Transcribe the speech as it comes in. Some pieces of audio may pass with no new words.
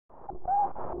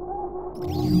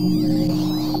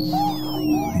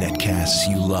Netcasts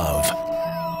you love.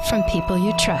 From people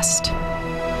you trust.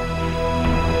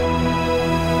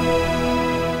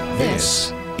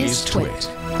 This is Twit.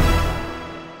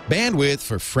 Bandwidth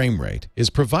for frame rate is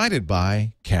provided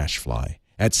by CacheFly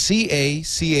at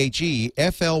CacheFly.com.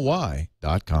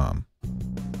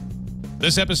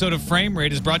 This episode of Frame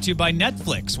Rate is brought to you by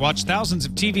Netflix. Watch thousands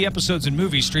of TV episodes and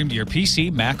movies streamed to your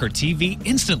PC, Mac, or TV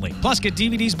instantly. Plus, get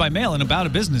DVDs by mail in about a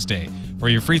business day. For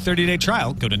your free 30-day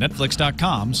trial, go to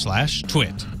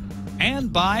netflix.com/twit.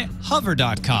 And by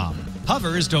Hover.com.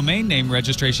 Hover is domain name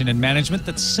registration and management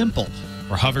that's simple.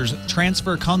 For Hover's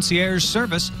transfer concierge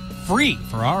service, free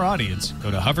for our audience, go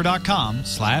to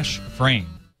hover.com/frame.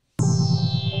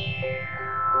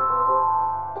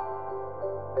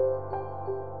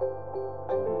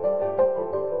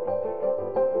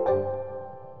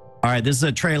 All right, this is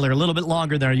a trailer, a little bit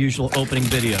longer than our usual opening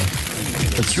video.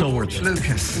 It's so worth it.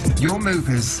 Lucas, your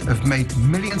movies have made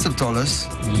millions of dollars.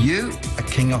 You are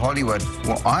king of Hollywood.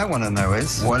 What I want to know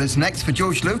is, what is next for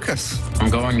George Lucas? I'm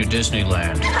going to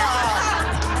Disneyland.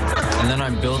 And then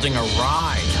I'm building a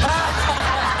ride.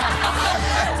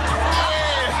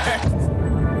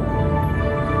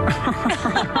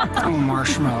 Oh,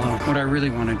 Marshmallow, what I really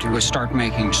want to do is start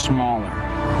making smaller,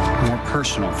 more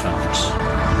personal films.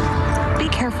 Be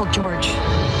careful, George.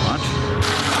 What?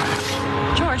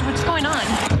 George, what's going on?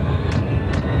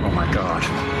 Oh, my God.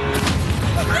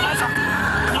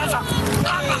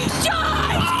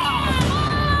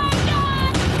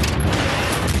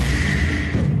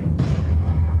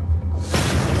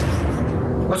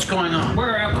 What's going on?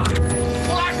 Where am I?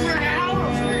 Let me out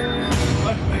of here!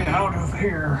 Let me out of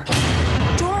here.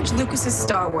 George Lucas's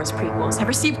Star Wars prequels have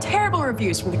received terrible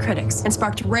reviews from the critics and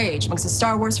sparked rage amongst the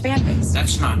Star Wars fan base.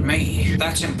 That's not me.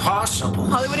 That's impossible.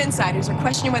 Hollywood insiders are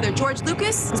questioning whether George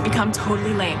Lucas has become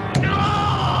totally lame.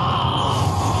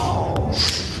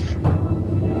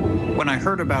 When I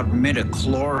heard about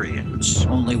midichlorians,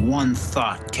 only one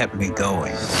thought kept me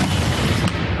going.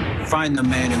 Find the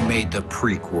man who made the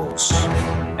prequels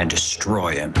and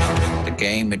destroy him. The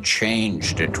game had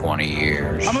changed in 20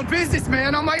 years. I'm a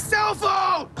businessman on my cell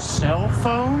phone! Cell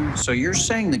phone? So you're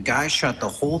saying the guy shot the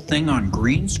whole thing on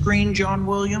green screen, John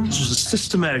Williams? This was a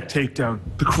systematic takedown.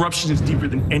 The corruption is deeper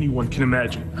than anyone can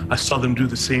imagine. I saw them do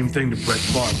the same thing to Brett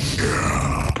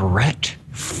Favre. Brett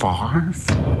Favre?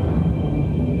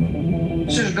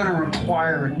 This is gonna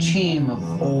require a team of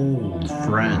old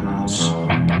friends.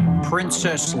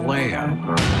 Princess Leia.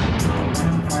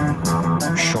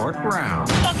 Short Round.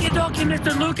 Okie dokie,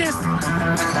 Mr. Lucas.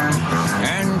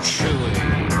 And Chewie.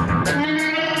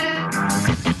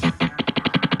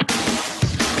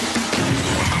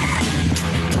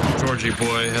 Georgie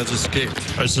boy has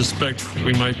escaped. I suspect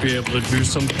we might be able to do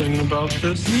something about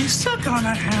this. We're still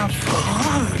gonna have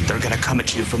fun. They're gonna come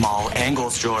at you from all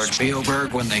angles, George.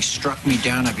 Spielberg, when they struck me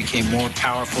down, I became more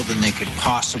powerful than they could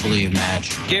possibly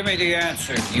imagine. Give me the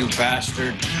answer, you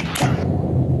bastard.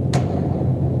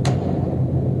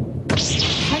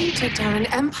 How do you take down an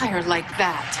empire like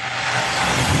that?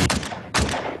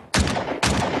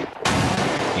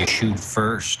 You shoot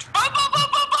first.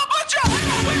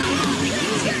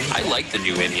 I like the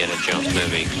new Indiana Jones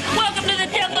movie. Welcome to the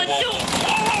Temple Zoo!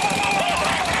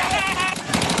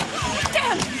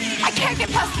 Damn! I can't get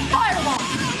past the firewall!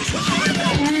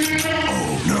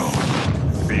 Oh, no.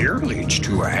 Fear leads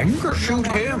to anger. Shoot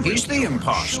him. He's the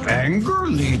imposter. Anger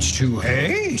leads to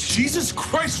hate. Jesus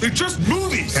Christ, they're just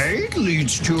movies! Hate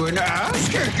leads to an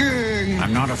ass-kicking.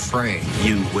 I'm not afraid.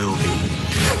 You will be.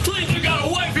 Please, we got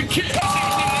a wife and kids!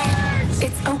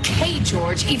 It's okay,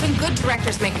 George. Even good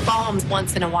directors make bombs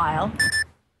once in a while.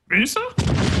 Lisa?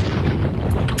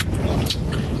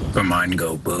 For mine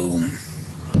go boom.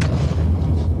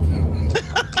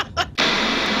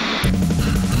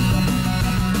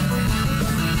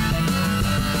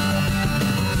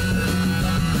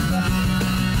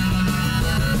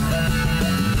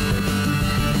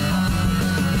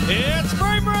 It's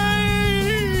Frame Rate!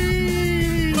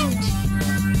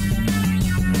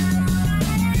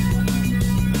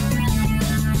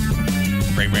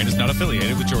 Frame Rate is not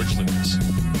affiliated with George Lucas.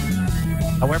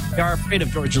 However, we are afraid of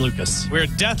George Lucas. We're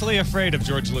deathly afraid of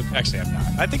George Lucas. Actually, I'm not.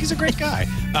 I think he's a great guy.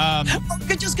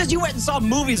 Just because you went and saw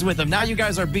movies with him, now you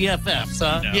guys are BFFs,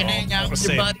 huh? No, You hang out with your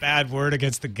say a buddy. bad word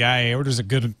against the guy. He orders a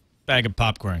good bag of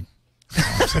popcorn.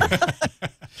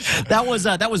 That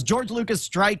was George Lucas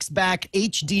Strikes Back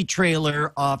HD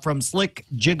trailer from Slick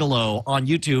Gigolo on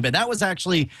YouTube, and that was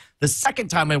actually the second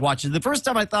time I watched it. The first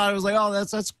time I thought I was like, oh,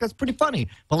 that's pretty funny,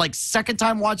 but like second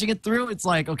time watching it through, it's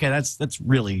like, okay, that's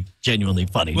really genuinely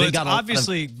funny. Well, it's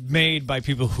obviously made by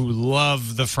people who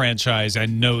love the franchise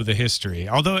and know the history.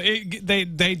 Although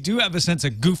they do have a sense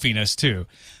of goofiness too,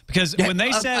 because when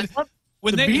they said.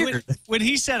 When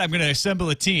he said, I'm going to assemble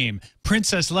a team,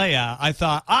 Princess Leia,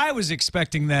 I was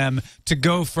expecting them to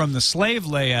go from the slave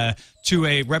Leia to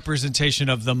a representation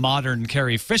of the modern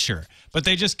Carrie Fisher. But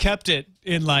they just kept it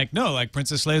in like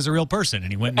Princess Leia's a real person,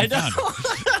 and he went and found her.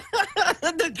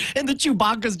 And the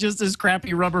Chewbacca's just this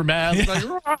crappy rubber mask.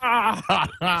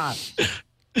 Yeah. Like,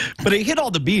 but it hit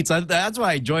all the beats. That's what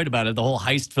I enjoyed about it, the whole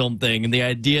heist film thing, and the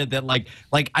idea that like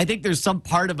I think there's some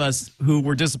part of us who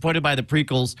were disappointed by the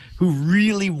prequels who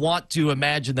really want to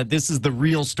imagine that this is the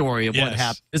real story of what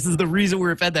happened. This is the reason we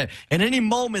were fed that. And any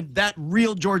moment, that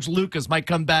real George Lucas might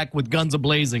come back with guns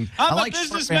a-blazing. I'm a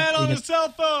businessman on a cell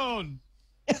phone.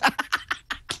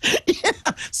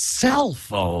 Yeah, cell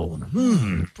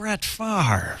phone. Brett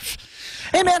Favre.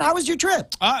 Hey, man, how was your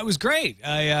trip? It was great.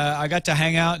 I got to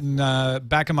hang out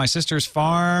back in my sister's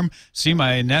farm, see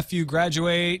my nephew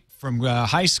graduate from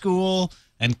high school,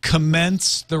 and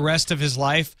commence the rest of his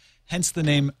life, hence the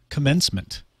name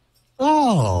Commencement.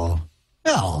 Oh,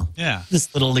 well, yeah.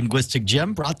 This little linguistic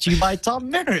gem brought to you by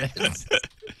Tom Merritt.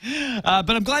 But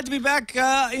I'm glad to be back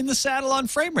in the saddle on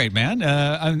Frame Rate, man.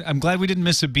 I'm glad we didn't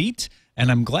miss a beat, and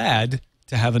I'm glad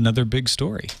to have another big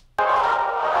story.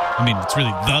 I mean, it's really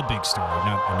the big story,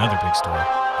 not another big story,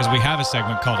 because we have a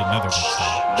segment called Another Big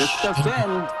Story. This just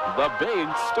in, the big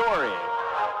story.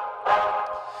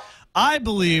 I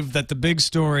believe that the big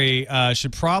story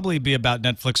should probably be about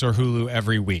Netflix or Hulu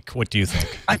every week. What do you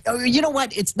think? You know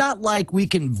what? It's not like we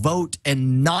can vote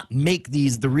and not make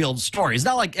these the real story. It's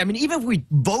not like, I mean, even if we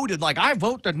voted, like I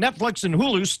vote that Netflix and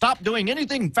Hulu stop doing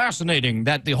anything fascinating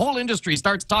that the whole industry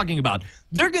starts talking about,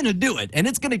 they're going to do it, and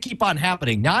it's going to keep on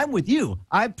happening. Now, I'm with you.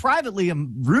 I privately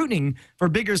am rooting for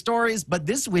bigger stories, but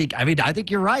this week, I mean, I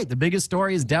think you're right. The biggest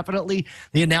story is definitely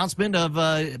the announcement of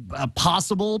a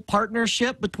possible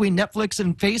partnership between Netflix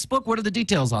and Facebook. What are the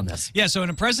details on this? Yeah, so in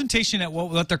a presentation at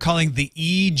what they're calling the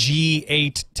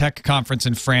EG8 Tech Conference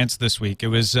in France this week, it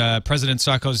was President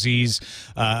Sarkozy's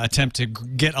attempt to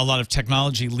get a lot of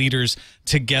technology leaders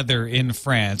together in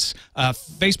France.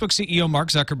 Facebook CEO Mark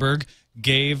Zuckerberg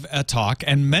gave a talk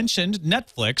and mentioned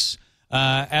Netflix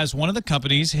as one of the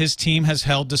companies his team has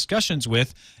held discussions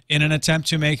with in an attempt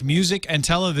to make music and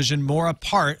television more a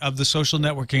part of the social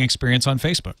networking experience on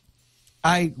Facebook.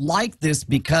 I like this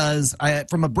because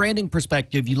from a branding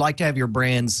perspective, you like to have your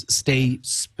brands stay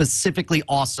specifically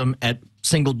awesome at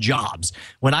single jobs.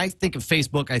 When I think of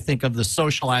Facebook, I think of the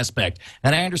social aspect.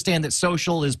 And I understand that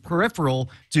social is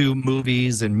peripheral to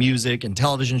movies and music and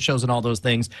television shows and all those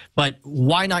things. But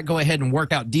why not go ahead and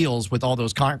work out deals with all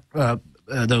those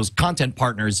content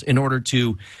partners in order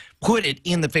to put it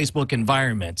in the Facebook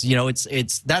environment? You know,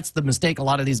 that's the mistake a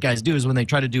lot of these guys do, is when they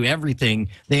try to do everything,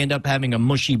 they end up having a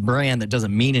mushy brand that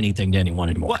doesn't mean anything to anyone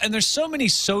anymore. Well, and there's so many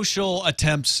social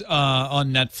attempts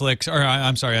on Netflix, or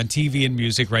I'm sorry, on TV and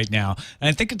music right now. And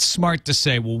I think it's smart to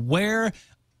say, well, where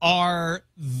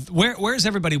is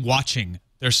everybody watching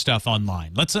their stuff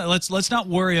online? Let's not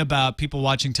worry about people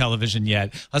watching television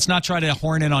yet. Let's not try to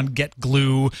horn in on Get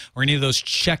Glue or any of those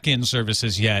check-in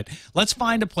services yet. Let's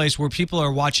find a place where people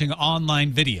are watching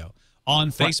online video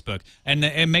on Facebook and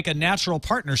make a natural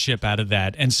partnership out of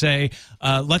that and say,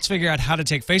 let's figure out how to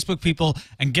take Facebook people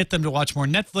and get them to watch more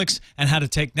Netflix, and how to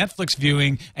take Netflix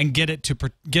viewing and get it to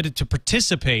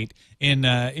participate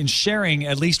in sharing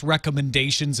at least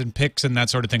recommendations and picks and that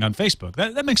sort of thing on Facebook.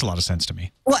 That makes a lot of sense to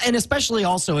me. Well, and especially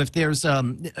also if there's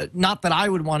not that I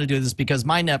would want to do this, because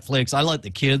my Netflix, I let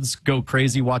the kids go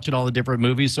crazy watching all the different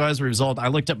movies. So as a result, I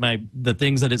looked at the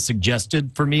things that it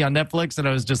suggested for me on Netflix, and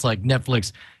I was just like,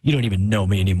 Netflix, you don't even know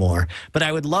me anymore. But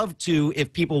I would love to,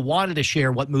 if people wanted to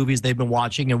share what movies they've been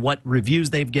watching and what reviews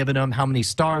they've given them, how many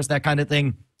stars, that kind of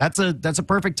thing. That's a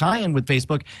perfect tie-in with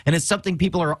Facebook, and it's something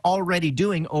people are already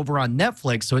doing over on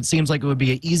Netflix, so it seems like it would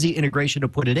be an easy integration to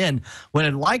put it in. What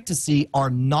I'd like to see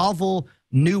are novel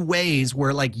new ways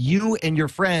where, like, you and your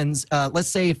friends, let's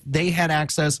say if they had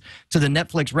access to the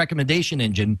Netflix recommendation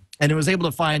engine, and it was able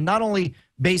to find not only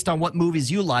based on what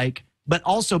movies you like, but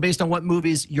also based on what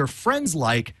movies your friends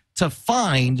like, to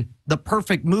find the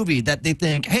perfect movie that they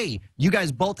think, hey, you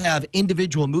guys both have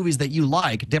individual movies that you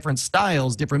like, different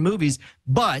styles, different movies,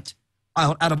 but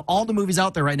out of all the movies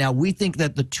out there right now, we think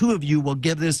that the two of you will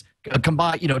give this a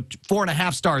combined,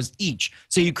 4.5 stars each.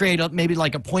 So you create maybe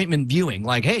like appointment viewing,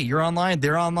 like, hey, you're online,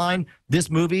 they're online. This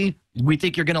movie we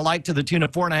think you're going to like to the tune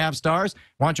of 4.5 stars.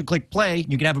 Why don't you click play?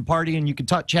 You can have a party and you can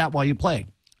chat while you play.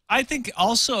 I think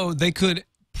also they could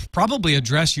probably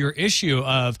address your issue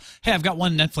of, hey, I've got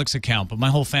one Netflix account, but my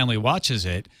whole family watches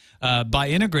it, by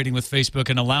integrating with Facebook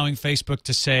and allowing Facebook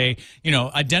to say,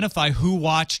 identify who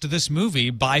watched this movie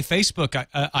by Facebook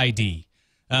ID,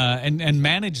 and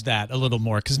manage that a little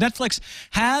more. Because Netflix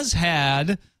has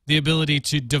had the ability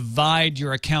to divide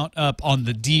your account up on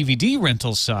the DVD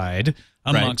rental side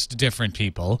amongst different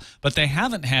people, but they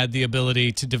haven't had the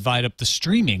ability to divide up the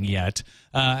streaming yet.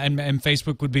 And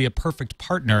Facebook would be a perfect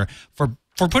partner for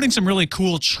putting some really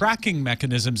cool tracking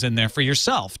mechanisms in there for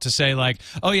yourself to say, like,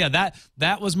 oh yeah,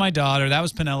 that was my daughter, that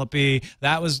was Penelope,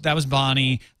 that was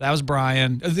Bonnie, that was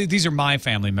Brian. These are my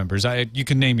family members. You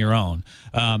can name your own.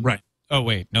 Right. Oh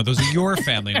wait, no, those are your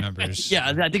family members.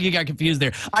 Yeah, I think you got confused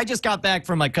there. I just got back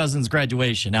from my cousin's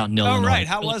graduation out in Illinois. Oh right,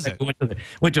 how was it?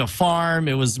 Went to a farm.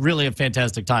 It was really a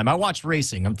fantastic time. I watched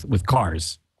racing with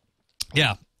cars.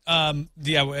 Yeah,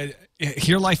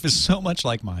 your life is so much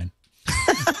like mine.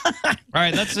 All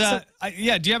right, let's. Do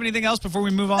you have anything else before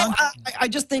we move on? No, I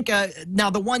just think now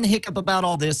the one hiccup about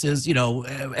all this is,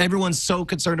 everyone's so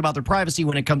concerned about their privacy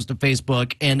when it comes to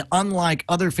Facebook, and unlike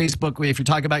other Facebook, if you're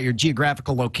talking about your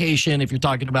geographical location, if you're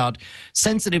talking about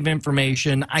sensitive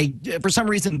information, for some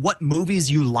reason, what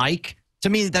movies you like, to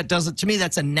me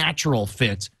that's a natural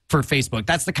fit for Facebook.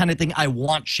 That's the kind of thing I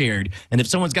want shared. And if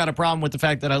someone's got a problem with the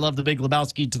fact that I love The Big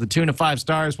Lebowski to the tune of 5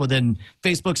 stars, well, then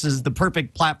Facebook's is the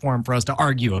perfect platform for us to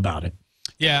argue about it.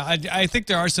 Yeah, I think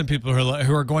there are some people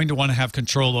who are going to want to have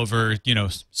control over,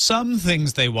 some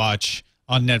things they watch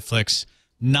on Netflix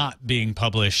not being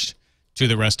published to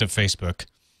the rest of Facebook.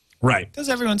 Right. Because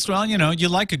every once in a while, you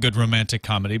like a good romantic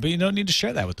comedy, but you don't need to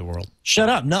share that with the world. Shut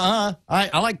up. Nuh-uh.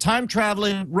 I like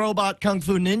time-traveling robot kung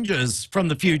fu ninjas from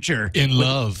the future. In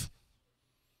love.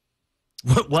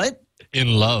 What?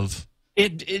 In love.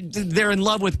 They're in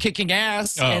love with kicking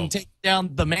ass and taking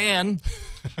down the man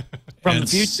from the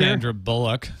future. Sandra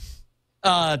Bullock.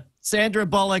 Sandra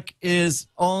Bullock is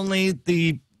only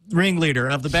the ringleader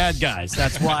of the bad guys.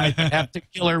 That's why I have to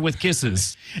kill her with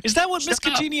kisses. Is that what Miss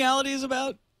Congeniality is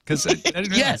about? Because I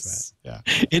didn't realize that.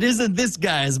 Yeah. It isn't this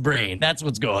guy's brain. That's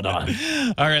what's going on.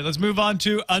 All right, let's move on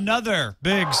to another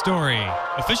big story.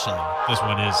 Officially, this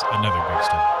one is another big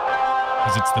story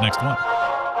because it's the next one.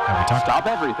 Stop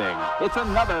everything. It's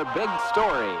another big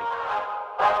story.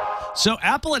 So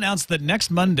Apple announced that next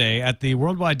Monday at the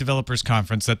Worldwide Developers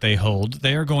Conference that they hold,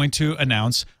 they are going to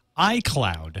announce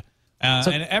iCloud.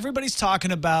 And everybody's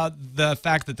talking about the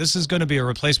fact that this is going to be a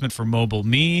replacement for Mobile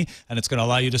Me, and it's going to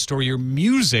allow you to store your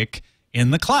music in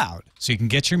the cloud so you can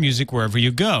get your music wherever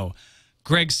you go.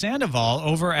 Greg Sandoval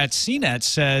over at CNET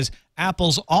says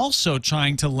Apple's also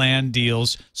trying to land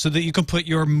deals so that you can put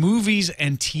your movies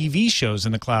and TV shows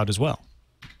in the cloud as well.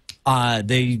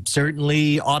 They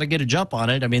certainly ought to get a jump on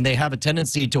it. I mean, they have a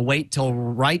tendency to wait till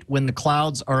right when the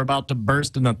clouds are about to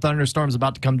burst and the thunderstorm's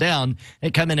about to come down. They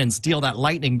come in and steal that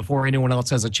lightning before anyone else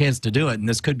has a chance to do it. And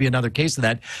this could be another case of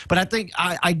that. But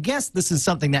I guess this is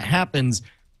something that happens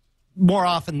more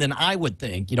often than I would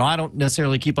think. I don't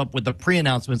necessarily keep up with the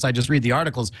pre-announcements. I just read the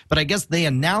articles. But I guess they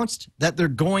announced that they're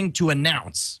going to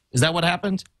announce. Is that what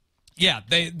happened? Yeah,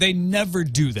 they never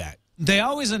do that. They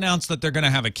always announce that they're going to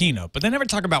have a keynote, but they never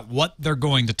talk about what they're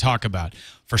going to talk about.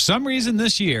 For some reason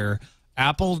this year,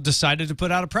 Apple decided to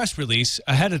put out a press release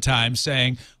ahead of time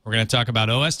saying, we're going to talk about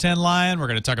OS X Lion, we're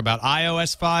going to talk about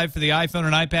iOS 5 for the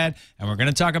iPhone and iPad, and we're going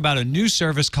to talk about a new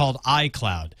service called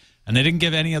iCloud. And they didn't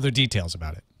give any other details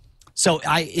about it. So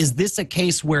is this a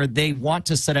case where they want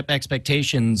to set up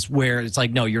expectations where it's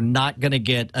like, no, you're not going to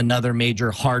get another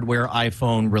major hardware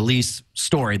iPhone release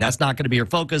story. That's not going to be your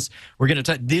focus. We're going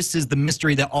to this is the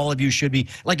mystery that all of you should be.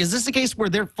 Like, is this a case where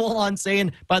they're full on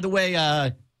saying, by the way,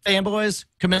 fanboys,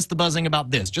 commence the buzzing about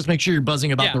this. Just make sure you're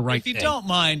buzzing about the right thing. If you don't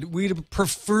mind, we'd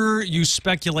prefer you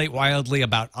speculate wildly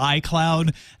about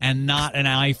iCloud and not an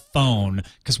iPhone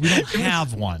because we don't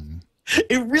have one.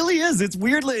 It really is. It's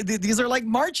weird. These are like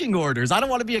marching orders. I don't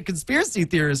want to be a conspiracy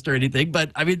theorist or anything,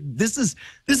 but I mean, this is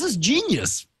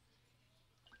genius.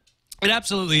 It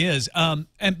absolutely is.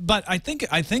 But I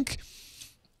think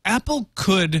Apple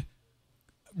could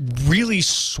really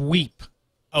sweep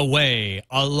away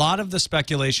a lot of the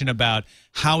speculation about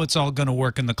how it's all going to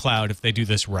work in the cloud if they do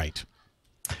this right.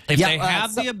 If they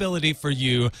have the ability for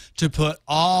you to put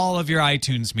all of your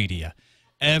iTunes media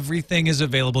Everything is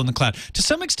available in the cloud. To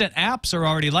some extent, apps are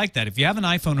already like that. If you have an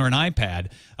iPhone or an iPad,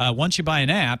 once you buy an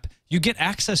app, you get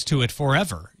access to it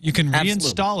forever. You can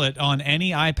reinstall it on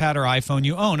any iPad or iPhone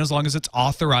you own as long as it's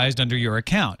authorized under your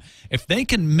account. If they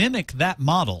can mimic that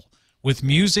model with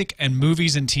music and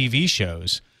movies and TV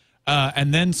shows,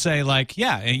 and then say like,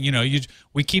 yeah, you know,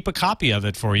 we keep a copy of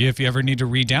it for you if you ever need to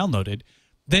re-download it,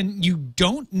 then you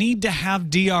don't need to have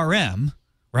DRM,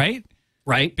 right?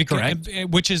 Right, correct.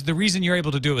 Which is the reason you're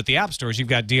able to do it with the app stores. You've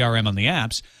got DRM on the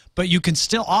apps, but you can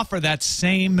still offer that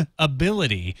same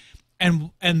ability.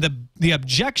 And the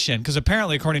objection, because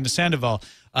apparently, according to Sandoval,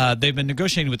 they've been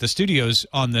negotiating with the studios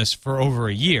on this for over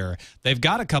a year. They've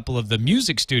got a couple of the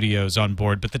music studios on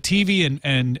board, but the TV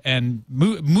and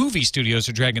movie studios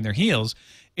are dragging their heels,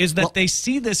 is that they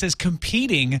see this as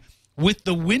competing with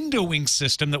the windowing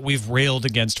system that we've railed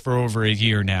against for over a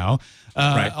year now,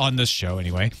 on this show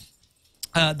anyway.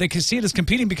 They can see it as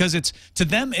competing because to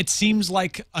them it seems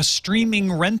like a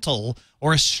streaming rental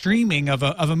or a streaming of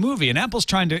a movie. And Apple's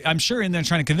trying to, I'm sure, in there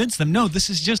trying to convince them, no, this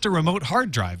is just a remote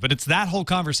hard drive. But it's that whole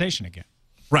conversation again.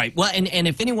 Right. Well, and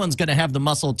if anyone's going to have the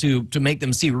muscle to make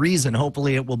them see reason,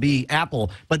 hopefully it will be Apple.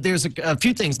 But there's a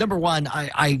few things. Number one,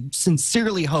 I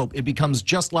sincerely hope it becomes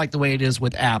just like the way it is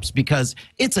with apps, because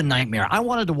it's a nightmare. I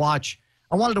wanted to watch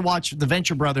The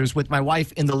Venture Brothers with my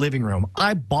wife in the living room.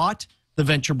 I bought The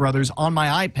Venture Brothers on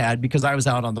my iPad because I was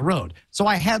out on the road. So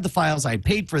I had the files, I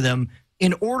paid for them.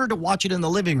 In order to watch it in the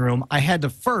living room, I had to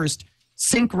first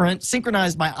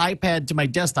synchronize my iPad to my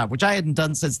desktop, which I hadn't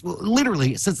done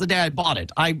literally since the day I bought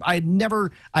it. I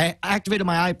activated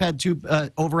my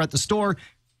iPad over at the store,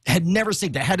 had never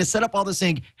synced it. Had to set up all the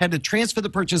sync, had to transfer the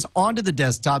purchase onto the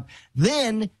desktop,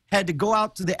 then had to go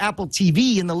out to the Apple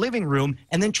TV in the living room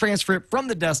and then transfer it from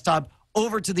the desktop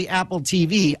over to the Apple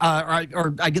TV,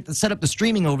 or I get to set up the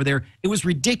streaming over there. It was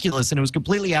ridiculous, and it was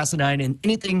completely asinine, and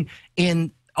anything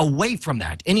away from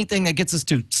that, anything that gets us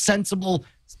to sensible,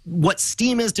 what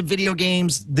Steam is to video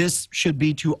games, this should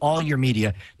be to all your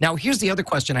media. Now, here's the other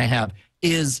question I have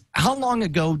is, how long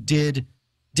ago did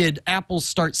Apple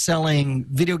start selling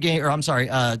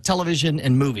television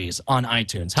and movies on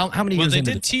iTunes? How many years? Well,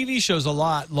 they did TV shows a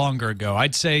lot longer ago.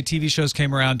 I'd say TV shows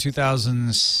came around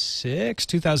 2006,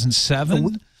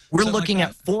 2007. We're looking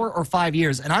at 4 or 5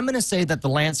 years, and I'm going to say that the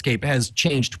landscape has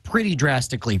changed pretty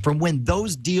drastically from when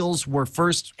those deals were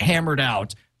first hammered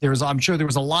out. I'm sure there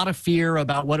was a lot of fear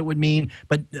about what it would mean,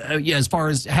 but yeah, as far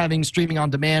as having streaming on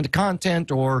demand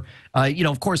content, or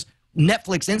of course,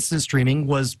 Netflix instant streaming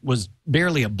was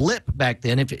barely a blip back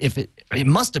then. If it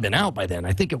must have been out by then,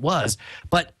 I think it was.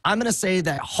 But I'm going to say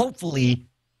that hopefully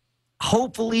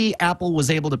Apple was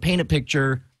able to paint a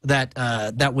picture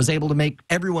that was able to make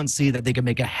everyone see that they can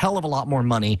make a hell of a lot more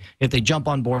money if they jump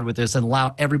on board with this and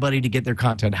allow everybody to get their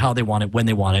content how they want it, when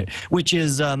they want it, which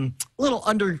is a little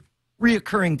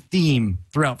reoccurring theme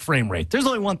throughout Frame Rate. There's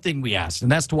only one thing we ask,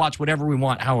 and that's to watch whatever we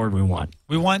want, however we want.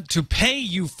 We want to pay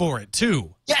you for it,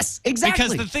 too. Yes, exactly.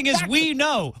 Because the thing is, we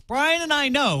know, Brian and I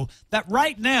know, that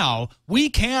right now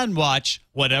we can watch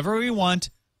whatever we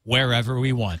want, wherever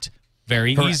we want,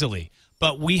 very easily.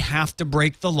 But we have to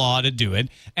break the law to do it.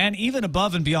 And even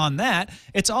above and beyond that,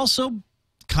 it's also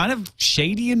kind of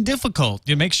shady and difficult.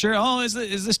 You make sure, is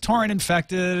this torrent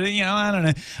infected? I don't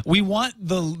know. We want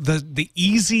the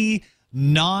easy,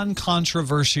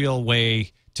 non-controversial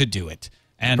way to do it.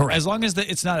 And as long as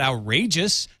it's not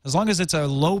outrageous, as long as it's a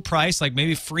low price, like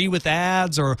maybe free with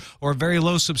ads, or a very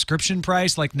low subscription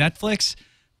price like Netflix,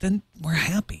 then we're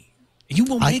happy. You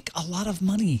will make a lot of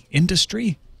money,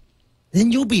 industry. Then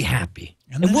you'll be happy.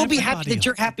 And we'll be happy that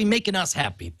you're happy making us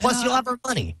happy. Plus, you'll have our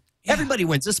money. Yeah. Everybody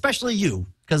wins, especially you,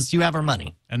 because you have our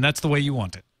money. And that's the way you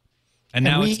want it. And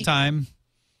now it's time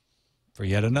for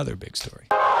yet another big story.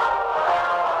 Because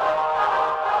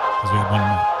we have one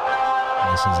more.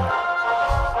 And this is it.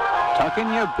 Tuck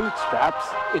in your bootstraps.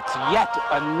 It's yet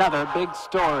another big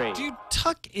story. Do you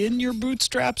tuck in your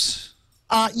bootstraps?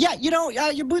 Yeah,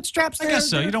 your bootstraps. I guess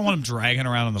so. You don't want them dragging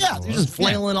around on the floor. Yeah, they're just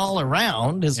flailing all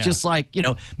around. It's just like,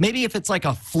 maybe if it's like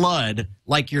a flood,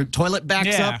 like your toilet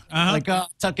backs up, like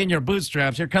tuck in your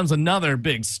bootstraps. Here comes another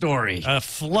big story. A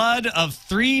flood of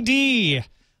 3D.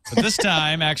 But this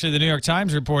time, actually, the New York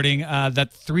Times reporting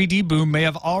that 3D boom may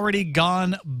have already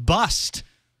gone bust.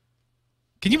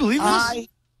 Can you believe this?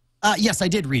 Yes, I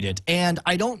did read it, and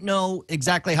I don't know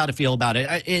exactly how to feel about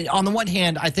it. On the one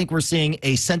hand, I think we're seeing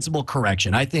a sensible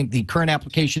correction. I think the current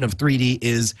application of 3D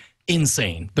is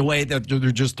insane, the way that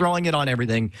they're just throwing it on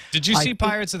everything. Did you see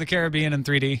Pirates of the Caribbean in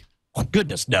 3D? Oh,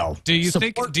 goodness, no. Do you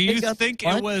think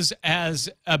it was as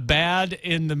bad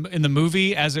in the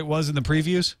movie as it was in the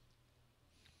previews?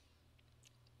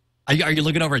 Are you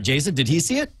looking over at Jason? Did he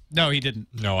see it? No, he didn't.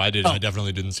 No, I didn't. I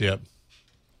definitely didn't see it.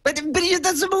 But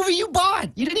that's a movie you bought.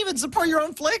 You didn't even support your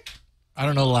own flick. I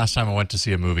don't know the last time I went to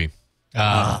see a movie.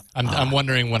 I'm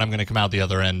wondering when I'm going to come out the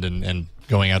other end and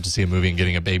going out to see a movie and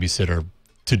getting a babysitter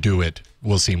to do it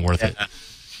will seem worth it.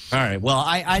 All right. Well,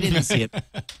 I didn't see it.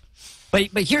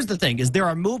 But here's the thing: is there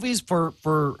are movies for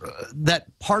that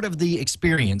part of the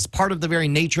experience, part of the very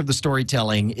nature of the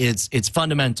storytelling. It's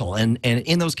fundamental, and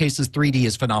in those cases, 3D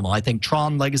is phenomenal. I think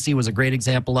Tron Legacy was a great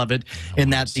example of it, in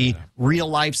that the real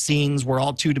life scenes were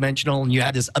all 2-dimensional, and you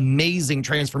had this amazing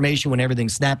transformation when everything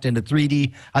snapped into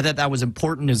 3D. I thought that was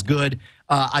important, is good.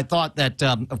 I thought that,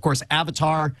 of course,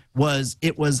 Avatar was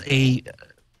a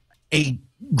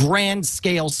grand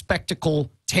scale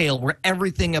spectacle tale where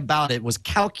everything about it was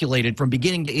calculated from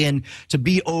beginning to end to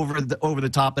be over the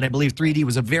top, and I believe 3D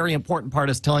was a very important part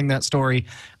of telling that story.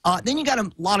 Then you got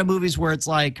a lot of movies where it's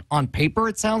like, on paper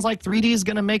it sounds like 3D is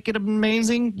going to make it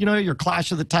amazing, you know, your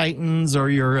Clash of the Titans or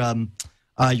your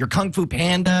Kung Fu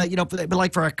Panda, you know, but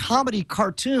like for a comedy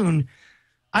cartoon,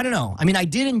 I don't know. I mean, I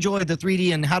did enjoy the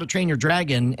 3D and How to Train Your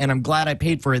Dragon, and I'm glad I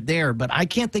paid for it there, but I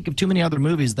can't think of too many other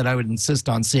movies that I would insist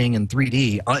on seeing in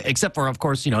 3D, except for, of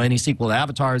course, you know, any sequel to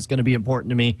Avatar is going to be important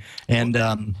to me, and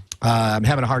I'm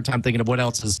having a hard time thinking of what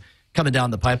else is coming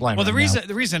down the pipeline. Well, the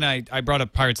reason I brought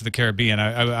up Pirates of the Caribbean,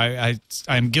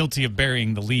 I'm guilty of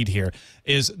burying the lead here,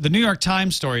 is the New York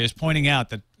Times story is pointing out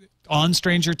that On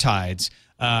Stranger Tides,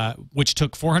 which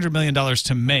took $400 million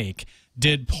to make,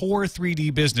 did poor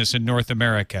 3D business in North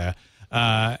America,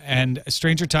 and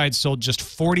Stranger Tides sold just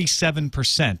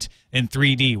 47% in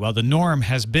 3D, while the norm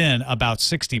has been about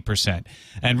 60%.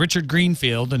 And Richard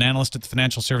Greenfield, an analyst at the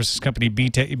financial services company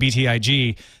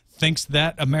BTIG, thinks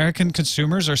that American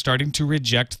consumers are starting to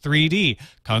reject 3D.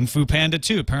 Kung Fu Panda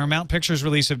 2, Paramount Pictures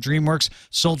release of DreamWorks,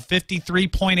 sold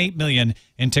 53.8 million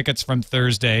in tickets from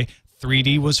Thursday.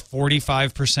 3D was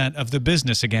 45% of the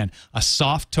business. Again, a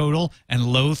soft total and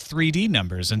low 3D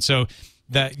numbers. And so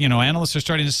that, you know, analysts are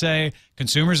starting to say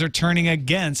consumers are turning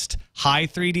against high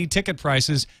 3D ticket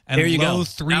prices and low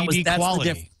 3D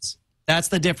quality. That's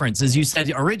the difference. As you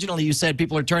said, originally you said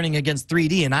people are turning against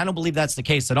 3D, and I don't believe that's the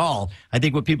case at all. I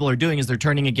think what people are doing is they're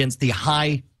turning against the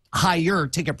higher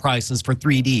ticket prices for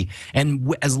 3D.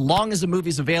 And as long as the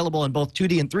movie's available in both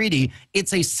 2D and 3D,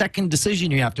 it's a second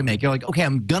decision you have to make. You're like, okay,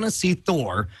 I'm going to see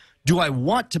Thor. Do I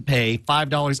want to pay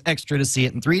 $5 extra to see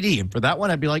it in 3D? And for that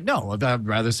one, I'd be like, no, I'd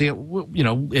rather see it, you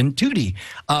know, in 2D.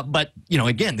 But, you know,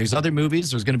 again, there's other movies.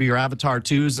 There's going to be your Avatar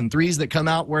 2s and 3s that come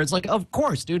out where it's like, of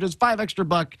course, dude, it's $5 extra,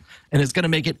 and it's going to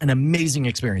make it an amazing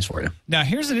experience for you. Now,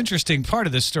 here's an interesting part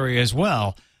of this story as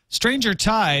well. Stranger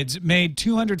Tides made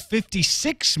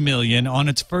 $256 million on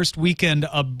its first weekend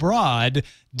abroad.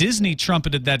 Disney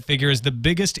trumpeted that figure as the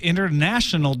biggest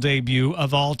international debut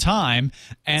of all time,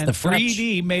 and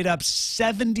 3D made up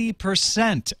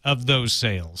 70% of those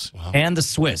sales. Wow. And the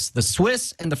Swiss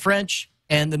and the French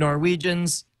and the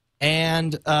Norwegians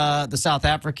and the South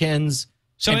Africans.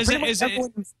 So is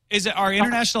it our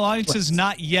international audiences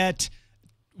not yet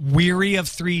weary of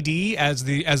 3D as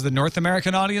the North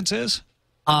American audience is?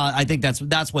 I think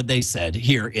that's what they said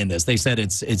here in this. They said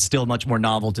it's still much more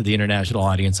novel to the international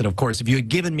audience. And of course, if you had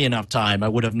given me enough time, I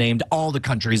would have named all the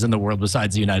countries in the world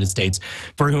besides the United States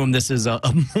for whom this is a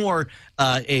more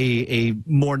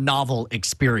novel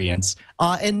experience.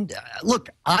 And look,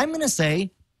 I'm going to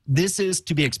say this is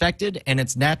to be expected, and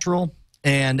it's natural.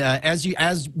 And as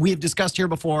we have discussed here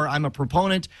before, I'm a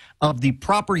proponent of the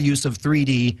proper use of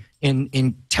 3D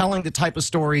in telling the type of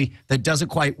story that doesn't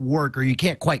quite work, or you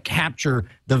can't quite capture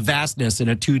the vastness in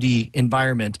a 2D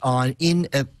environment in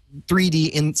a 3D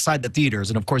inside the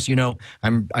theaters. And of course, you know,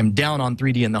 I'm down on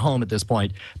 3D in the home at this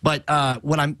point. But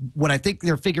what I think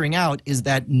they're figuring out is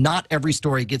that not every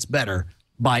story gets better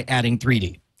by adding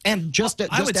 3D. And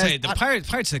I would say the Pirates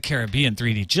of the Caribbean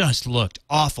 3D just looked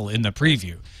awful in the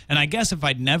preview. And I guess if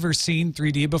I'd never seen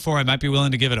 3D before, I might be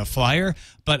willing to give it a flyer.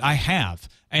 But I have,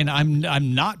 and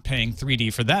I'm not paying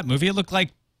 3D for that movie. It looked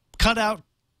like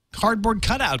cardboard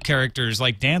cutout characters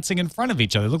like dancing in front of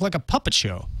each other. It looked like a puppet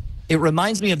show. It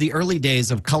reminds me of the early days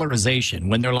of colorization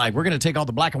when they're like, we're going to take all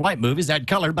the black and white movies, add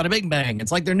color, bada bing bang.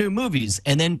 It's like they're new movies.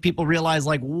 And then people realize,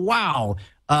 like, wow.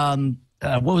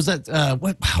 What was that?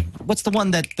 What's the one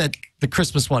that the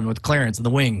Christmas one with Clarence and the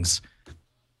Wings?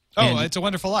 Oh, It's a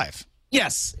Wonderful Life.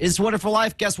 Yes, It's a Wonderful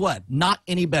Life. Guess what? Not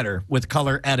any better with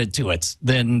color added to it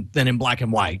than in black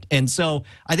and white. And so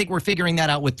I think we're figuring that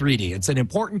out with 3D. It's an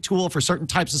important tool for certain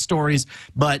types of stories,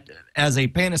 but as a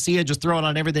panacea, just throw it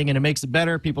on everything and it makes it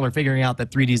better. People are figuring out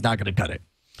that 3D is not going to cut it.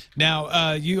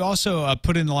 Now, you also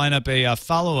put in the lineup a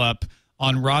follow-up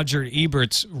on Roger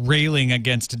Ebert's railing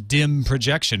against dim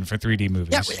projection for 3D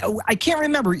movies. Yeah, I can't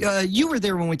remember. You were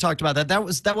there when we talked about that.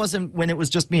 That wasn't when it was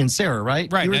just me and Sarah,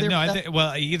 right? Right. You were there No,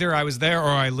 well, either I was there or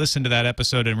I listened to that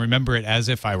episode and remember it as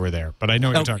if I were there. But I know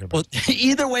what you're talking about. Well,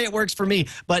 either way, it works for me.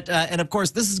 But and of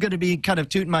course, this is going to be kind of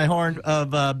tooting my horn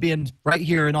of being right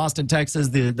here in Austin, Texas,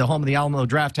 the home of the Alamo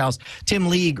Drafthouse. Tim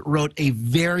League wrote a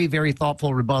very, very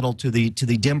thoughtful rebuttal to the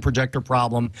dim projector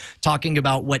problem, talking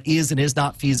about what is and is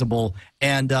not feasible.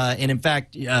 And in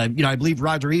fact, I believe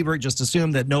Roger Ebert just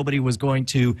assumed that nobody was going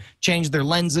to change their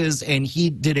lenses, and he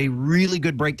did a really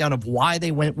good breakdown of why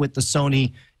they went with the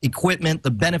Sony equipment,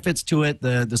 the benefits to it,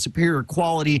 the superior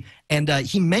quality, and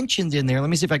he mentioned in there. Let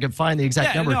me see if I can find the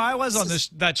exact number. No, I was on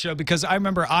that show because I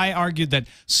remember I argued that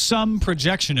some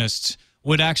projectionists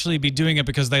would actually be doing it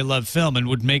because they love film and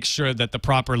would make sure that the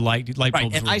proper light bulbs right.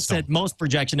 were And I installed. said most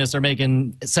projectionists are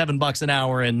making $7 an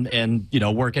hour and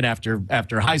working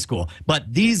after high school.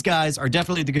 But these guys are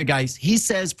definitely the good guys. He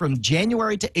says from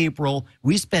January to April,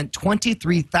 we spent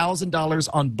 $23,000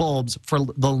 on bulbs for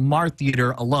the Lamar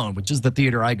Theater alone, which is the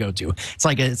theater I go to. It's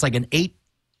like an eight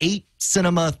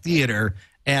cinema theater.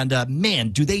 And man,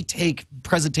 do they take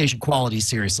presentation quality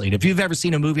seriously. And if you've ever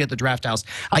seen a movie at the Drafthouse,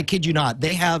 I kid you not,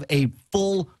 they have a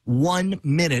full 1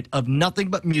 minute of nothing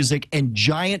but music and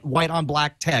giant white on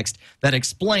black text that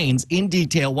explains in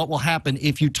detail what will happen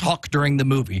if you talk during the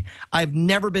movie. I've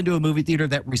never been to a movie theater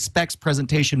that respects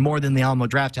presentation more than the Alamo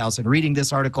Drafthouse. And reading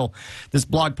this article, this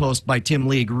blog post by Tim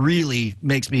League really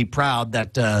makes me proud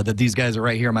that these guys are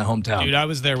right here in my hometown. Dude, I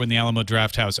was there when the Alamo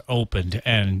Drafthouse opened,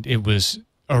 and it was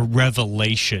a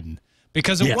revelation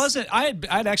because it wasn't.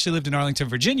 I'd actually lived in Arlington,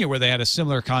 Virginia, where they had a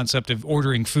similar concept of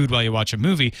ordering food while you watch a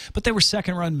movie, but they were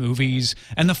second-run movies,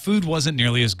 and the food wasn't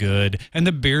nearly as good, and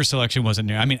the beer selection wasn't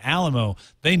near. I mean, Alamo,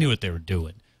 they knew what they were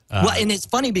doing. Well, and it's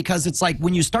funny because it's like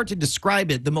when you start to describe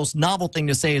it, the most novel thing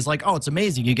to say is like, oh, it's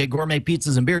amazing. You get gourmet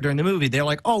pizzas and beer during the movie. They're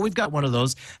like, oh, we've got one of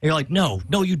those. And you're like, no,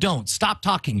 you don't. Stop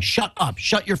talking. Shut up.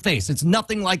 Shut your face. It's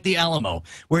nothing like the Alamo,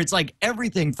 where it's like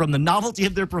everything from the novelty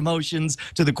of their promotions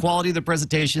to the quality of the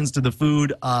presentations to the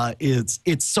food.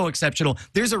 It's so exceptional.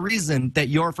 There's a reason that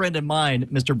your friend and mine,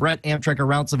 Mr. Brett Amtrekker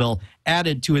Rounceville,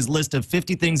 added to his list of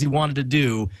 50 things he wanted to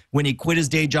do when he quit his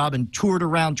day job and toured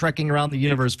around, trekking around the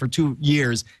universe for 2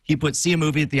 years. He put see a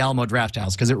movie at the Alamo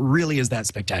Drafthouse because it really is that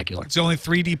spectacular. It's the only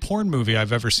 3D porn movie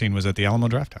I've ever seen was at the Alamo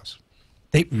Drafthouse.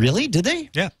 They really? Did they?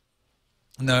 Yeah.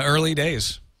 In the early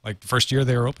days, like the first year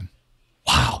they were open.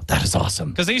 Wow, that is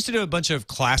awesome. Because they used to do a bunch of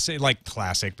classic,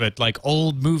 but like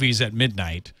old movies at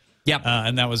midnight. Yep.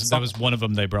 And that was one of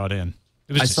them they brought in.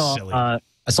 It was just silly. I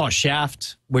saw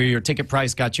Shaft, where your ticket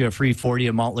price got you a free 40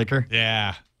 of malt liquor.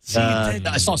 Yeah.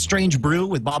 I saw Strange Brew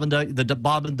with Bob and Doug, the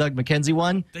Bob and Doug McKenzie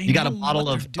one. You got a bottle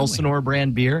of Elsinore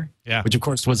brand beer, which of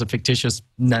course was a fictitious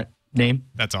name.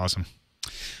 That's awesome.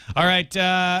 All right,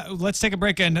 let's take a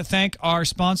break and thank our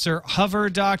sponsor,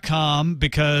 Hover.com,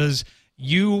 because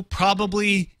you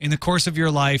probably, in the course of your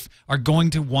life, are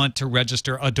going to want to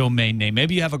register a domain name.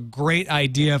 Maybe you have a great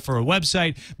idea for a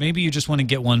website. Maybe you just want to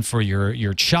get one for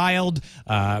your child.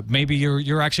 Maybe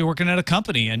you're actually working at a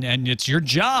company, and it's your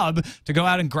job to go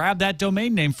out and grab that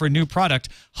domain name for a new product.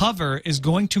 Hover is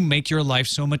going to make your life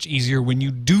so much easier when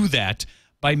you do that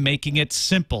by making it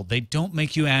simple. They don't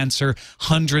make you answer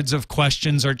hundreds of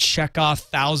questions or check off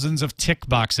thousands of tick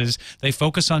boxes. They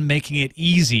focus on making it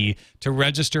easy to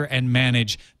register and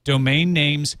manage domain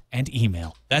names and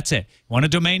email. That's it. Want a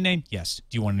domain name? Yes.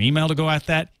 Do you want an email to go at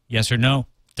that? Yes or no?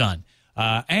 Done.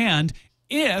 And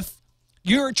if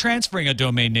you're transferring a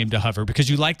domain name to Hover because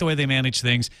you like the way they manage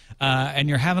things and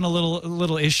you're having a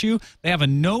little issue, they have a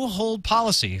no-hold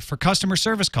policy for customer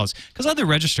service calls because other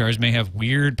registrars may have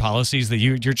weird policies that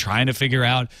you're trying to figure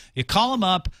out. You call them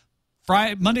up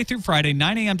Monday through Friday,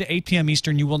 9 a.m. to 8 p.m.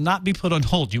 Eastern. You will not be put on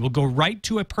hold. You will go right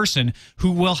to a person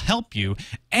who will help you.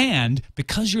 And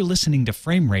because you're listening to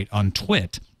Frame Rate on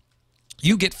Twit,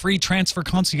 you get free transfer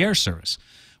concierge service,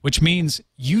 which means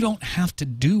you don't have to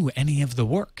do any of the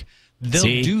work. They'll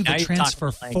do the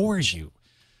transfer for you.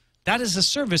 That is a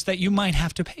service that you might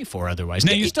have to pay for otherwise.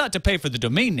 Now, you still have to pay for the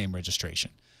domain name registration.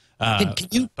 Can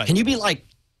you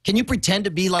pretend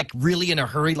to be like really in a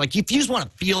hurry? Like if you just want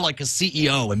to feel like a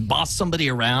CEO and boss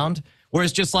somebody around, where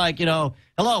it's just like, hello,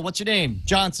 what's your name?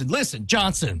 Johnson. Listen,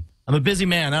 Johnson, I'm a busy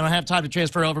man. I don't have time to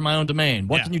transfer over my own domain.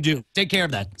 What can you do? Take care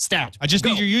of that. Stat. I just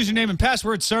need your username and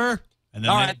password, sir. And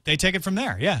then they take it from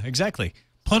there. Yeah, exactly.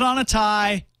 Put on a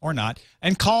tie or not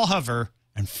and call Hover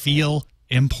and feel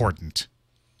important.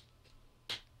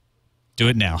 Do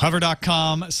it now.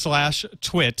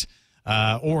 Hover.com/twit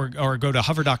or go to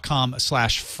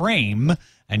hover.com/frame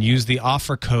and use the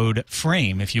offer code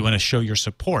FRAME if you want to show your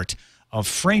support of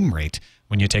frame rate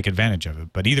when you take advantage of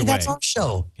it. But either way, that's our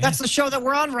show. Yeah. That's the show that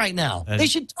we're on right now. They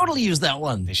should totally use that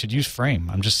one. They should use frame.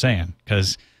 I'm just saying,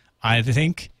 because I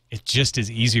think it just is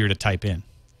easier to type in.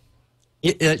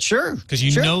 Sure. Because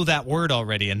you know that word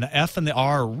already, and the F and the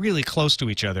R are really close to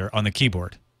each other on the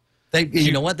keyboard.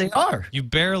 You know what they are. You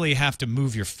barely have to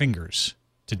move your fingers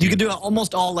to do. You can do it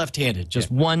almost all left-handed.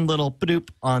 Just one little padoop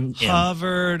on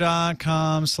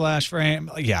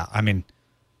hover.com/frame. Yeah, I mean,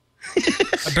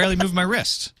 I barely move my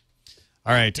wrist.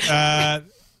 All right.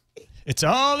 It's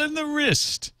all in the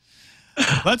wrist.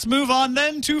 Let's move on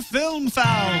then to Film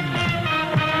Found.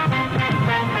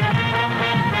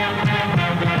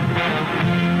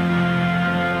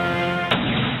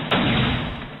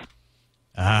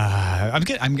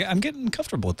 I'm getting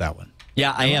comfortable with that one.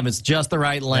 Yeah, I am. It's just the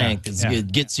right length.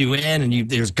 It gets you in, and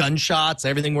there's gunshots.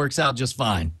 Everything works out just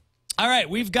fine. All right,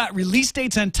 we've got release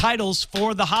dates and titles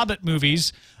for the Hobbit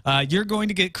movies. You're going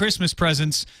to get Christmas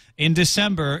presents in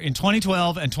December in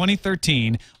 2012 and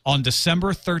 2013 on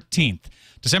December 13th.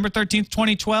 December 13th,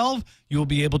 2012, you will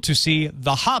be able to see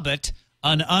The Hobbit,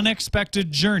 An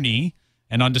Unexpected Journey.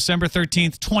 And on December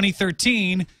 13th,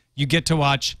 2013, you get to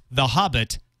watch The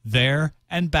Hobbit, There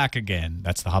and Back Again.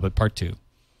 That's The Hobbit Part 2.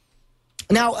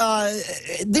 Now,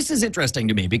 this is interesting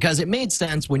to me because it made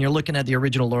sense when you're looking at the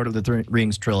original Lord of the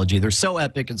Rings trilogy. They're so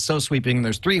epic and so sweeping.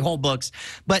 There's 3 whole books.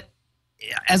 But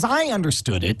as I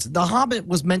understood it, The Hobbit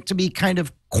was meant to be kind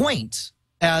of quaint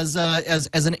as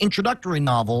an introductory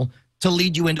novel to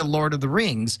lead you into Lord of the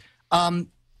Rings.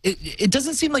 It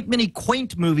doesn't seem like many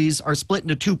quaint movies are split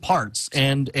into 2 parts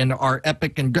and are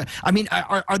epic and good. I mean,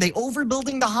 are they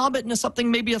overbuilding The Hobbit into something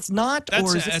maybe it's not?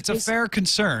 That's a fair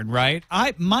concern, right?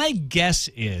 My guess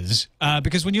is,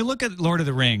 because when you look at Lord of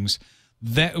the Rings,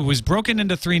 that was broken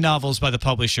into 3 novels by the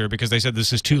publisher because they said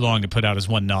this is too long to put out as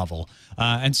one novel.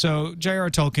 And so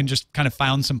J.R.R. Tolkien just kind of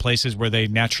found some places where they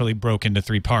naturally broke into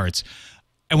 3 parts.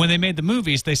 And when they made the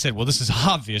movies, they said, well, this is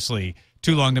obviously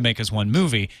too long to make as one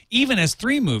movie. Even as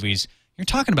 3 movies, you're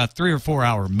talking about 3 or 4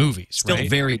 hour movies, Still right?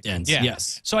 very dense,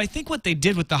 yes. So I think what they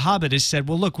did with The Hobbit is said,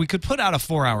 well, look, we could put out a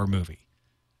 4-hour movie,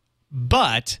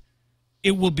 but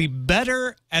it will be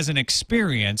better as an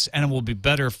experience and it will be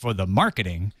better for the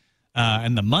marketing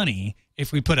and the money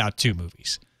if we put out 2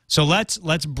 movies. So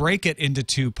let's break it into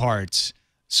 2 parts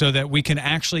so that we can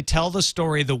actually tell the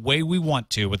story the way we want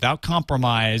to without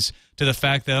compromise to the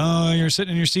fact that, oh, you're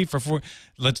sitting in your seat for 4.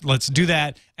 Let's do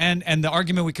that. And the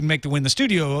argument we can make to win the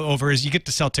studio over is you get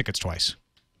to sell tickets twice.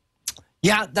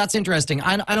 Yeah, that's interesting.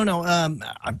 I don't know.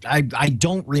 I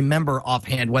don't remember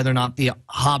offhand whether or not The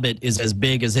Hobbit is as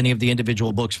big as any of the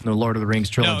individual books from the Lord of the Rings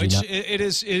trilogy. No, it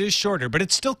is shorter, but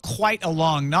it's still quite a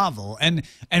long novel. And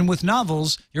with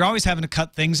novels, you're always having to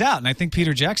cut things out. And I think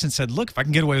Peter Jackson said, look, if I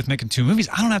can get away with making 2 movies,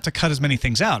 I don't have to cut as many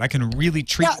things out. I can really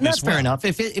treat this that's well. fair enough.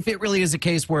 If it really is a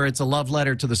case where it's a love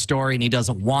letter to the story and he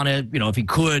doesn't want it, if he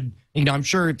could, I'm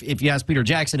sure if you asked Peter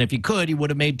Jackson if he could, he would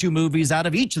have made 2 movies out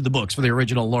of each of the books for the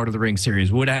original Lord of the Rings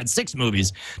series. We would have had 6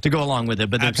 movies to go along with it.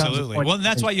 But absolutely. Well, and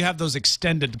that's why you have those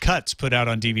extended cuts put out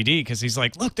on DVD, because he's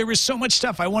like, look, there was so much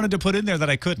stuff I wanted to put in there that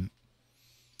I couldn't.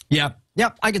 Yeah,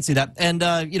 I can see that. And,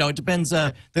 it depends.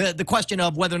 The question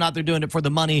of whether or not they're doing it for the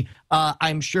money,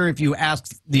 I'm sure if you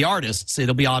ask the artists,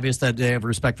 it'll be obvious that they have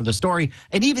respect for the story.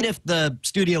 And even if the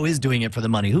studio is doing it for the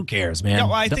money, who cares, man? Yeah,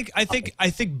 well, I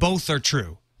think both are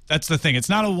true. That's the thing. It's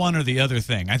not a one or the other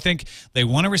thing. I think they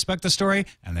want to respect the story,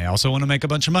 and they also want to make a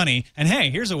bunch of money. And, hey,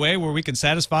 here's a way where we can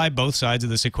satisfy both sides of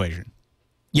this equation.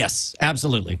 Yes,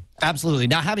 absolutely. Absolutely.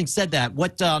 Now, having said that,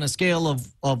 what on a scale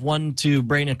of 1 to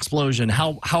brain explosion,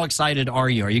 how excited are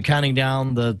you? Are you counting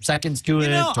down the seconds to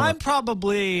it? I'm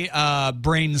probably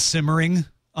brain simmering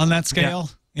on that scale.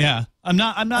 Yeah. I'm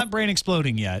not brain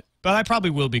exploding yet, but I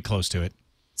probably will be close to it.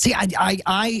 See,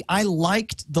 I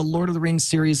liked the Lord of the Rings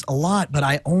series a lot, but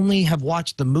I only have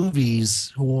watched the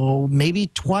movies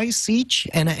maybe twice each,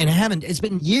 and I haven't. It's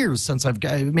been years since I've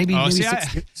got maybe 6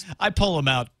 years. I pull them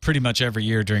out pretty much every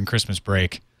year during Christmas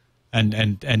break,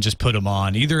 and just put them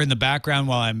on either in the background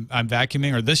while I'm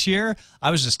vacuuming, or this year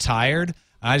I was just tired.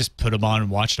 I just put them on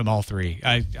and watched them all 3.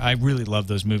 I really love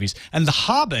those movies, and The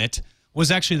Hobbit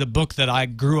was actually the book that I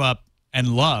grew up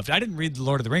and loved. I didn't read The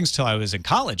Lord of the Rings till I was in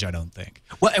college, I don't think.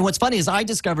 Well, and what's funny is I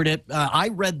discovered it. I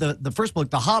read the first book,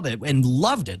 The Hobbit, and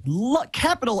loved it.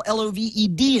 Capital Loved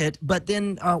it. But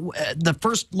then the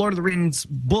first Lord of the Rings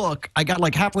book, I got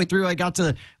like halfway through. I got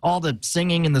to all the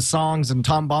singing and the songs and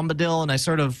Tom Bombadil, and I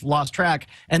sort of lost track.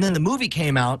 And then the movie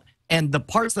came out, and the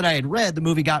parts that I had read, the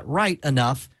movie got right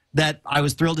enough that I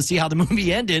was thrilled to see how the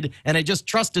movie ended, and I just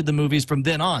trusted the movies from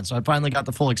then on. So I finally got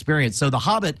the full experience. So The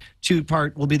Hobbit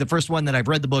 2-part will be the first one that I've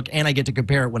read the book, and I get to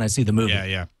compare it when I see the movie.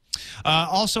 Yeah.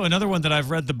 Also, another one that I've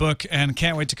read the book and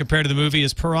can't wait to compare to the movie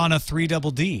is Piranha 3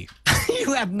 Double D.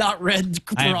 You have not read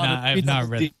Piranha. I have not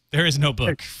read. There is no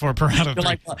book for Piranha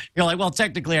 3. You're like, well,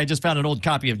 technically, I just found an old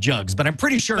copy of Jugs, but I'm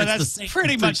pretty sure it's the same. That's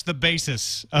pretty much the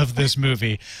basis of this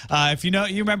movie. If you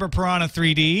remember Piranha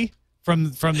 3D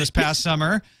from this past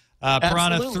summer.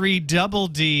 Piranha 3 Double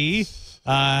D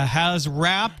has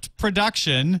wrapped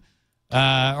production,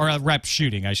 or wrapped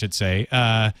shooting, I should say.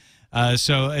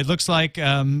 So it looks like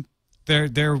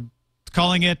they're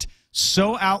calling it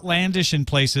so outlandish in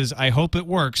places. I hope it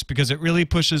works because it really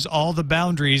pushes all the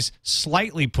boundaries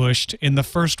slightly pushed in the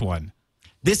first one.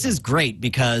 This is great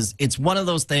because it's one of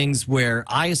those things where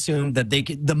I assume that they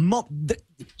could,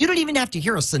 you don't even have to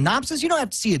hear a synopsis. You don't have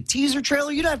to see a teaser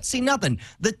trailer. You don't have to see nothing.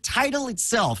 The title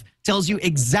itself tells you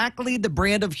exactly the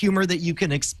brand of humor that you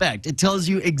can expect. It tells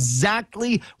you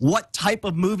exactly what type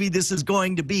of movie this is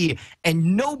going to be.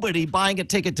 And nobody buying a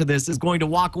ticket to this is going to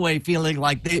walk away feeling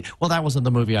like, well, that wasn't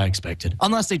the movie I expected.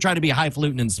 Unless they try to be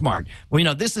highfalutin and smart.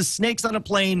 Well, this is snakes on a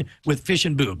plane with fish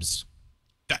and boobs.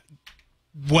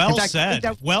 Well said.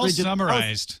 Well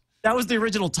summarized. That was the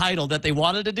original title that they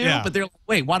wanted to do, but they're like,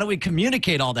 wait, why don't we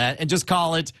communicate all that and just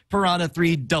call it Piranha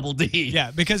 3 Double D?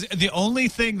 Yeah, because the only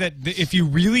thing that, if you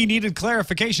really needed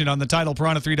clarification on the title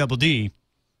Piranha 3 Double D,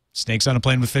 snakes on a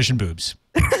plane with fish and boobs.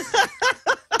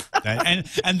 And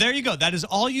there you go. That is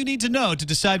all you need to know to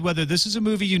decide whether this is a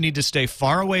movie you need to stay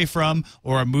far away from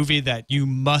or a movie that you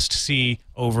must see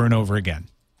over and over again.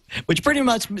 Which pretty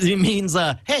much means,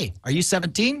 hey, are you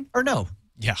 17 or no?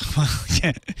 Yeah.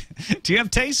 Do you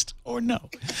have taste or no?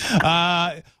 All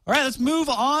right, let's move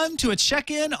on to a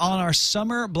check-in on our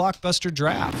summer blockbuster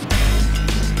draft.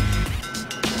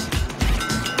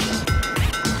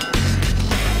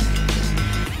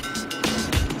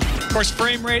 Of course,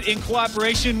 Frame Rate in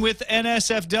cooperation with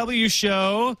NSFW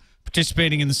show,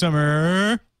 participating in the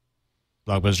summer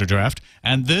blockbuster draft,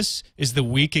 and this is the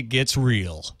week it gets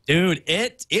real. Dude,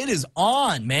 it is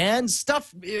on, man.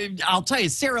 Stuff, I'll tell you,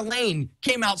 Sarah Lane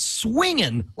came out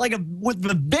swinging like with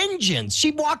a vengeance.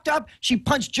 She walked up, she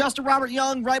punched Justin Robert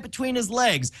Young right between his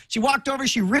legs. She walked over,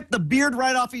 she ripped the beard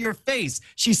right off of your face.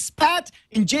 She spat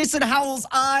in Jason Howell's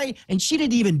eye, and she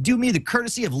didn't even do me the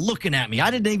courtesy of looking at me. I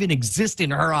didn't even exist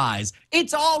in her eyes.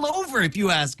 It's all over, if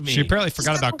you ask me. She apparently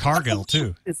forgot about Cargill,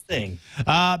 too. This thing.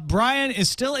 Brian is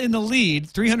still in the lead,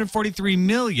 $343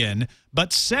 million,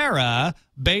 but Sarah,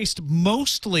 based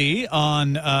mostly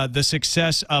on the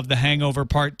success of The Hangover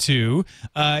Part 2,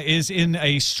 is in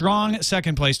a strong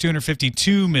second place,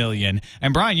 $252 million.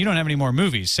 And Brian, you don't have any more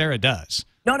movies. Sarah does.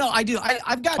 No, I do.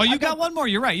 I've got. Oh, you got one more.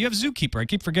 You're right. You have Zookeeper. I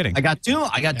keep forgetting. I got two more.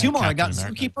 I got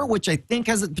Zookeeper, which I think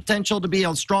has the potential to be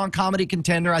a strong comedy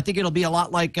contender. I think it'll be a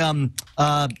lot like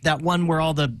that one where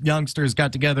all the youngsters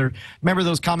got together. Remember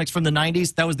those comics from the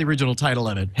 90s? That was the original title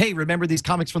of it. Hey, remember these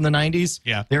comics from the 90s?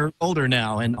 Yeah. They're older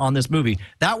now and on this movie.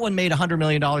 That one made $100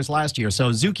 million last year. So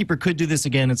Zookeeper could do this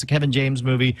again. It's a Kevin James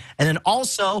movie. And then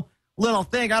also, little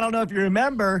thing, I don't know if you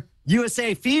remember,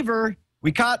 USA Fever.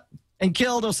 We caught and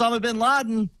killed Osama bin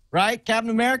Laden, right?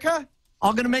 Captain America,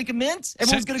 all going to make a mint.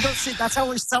 Everyone's going to go sit. That's how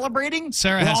we're celebrating.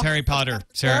 Sarah has Harry Potter.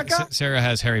 Sarah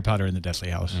has Harry Potter in the Deathly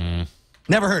Hallows.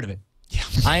 Never heard of it. Yeah.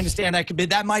 I understand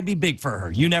that might be big for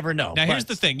her. You never know. Now, here's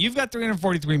the thing. You've got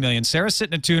 $343 million. Sarah's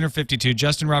sitting at $252.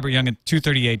 Justin Robert Young at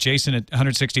 $238. Jason at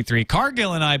 $163.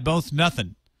 Cargill and I both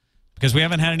nothing because we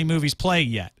haven't had any movies play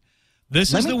yet.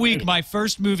 This is the week my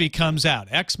first movie comes out,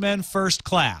 X-Men First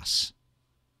Class.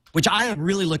 Which I am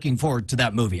really looking forward to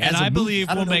that movie. And I believe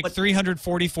we'll make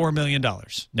 $344 million.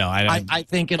 No, I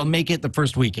think it'll make it the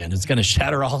first weekend. It's going to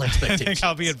shatter all expectations. I think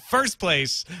I'll be in first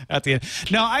place at the end.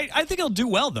 No, I think it'll do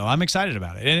well, though. I'm excited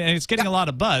about it. And it's getting a lot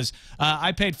of buzz.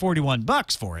 I paid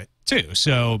 $41 for it, too.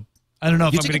 So I don't know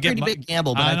if I'm going to get big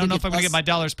gamble, but I don't know if I'm going to get my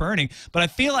dollars per earning. But I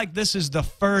feel like this is the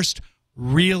first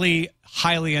really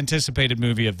highly anticipated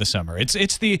movie of the summer.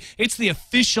 It's the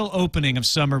official opening of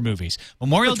summer movies.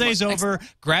 Memorial Day's over,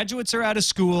 graduates are out of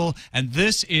school, and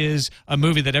this is a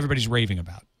movie that everybody's raving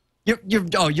about. The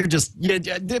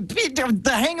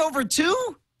Hangover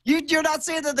 2? You're not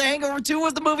saying that The Hangover 2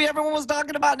 was the movie everyone was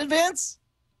talking about in advance?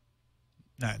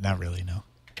 Not really, no.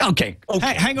 Okay.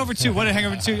 Hangover 2, what did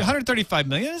Hangover 2? $135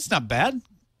 million. It's not bad.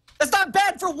 That's not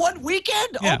bad for one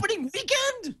weekend? Yeah. Opening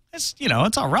weekend? It's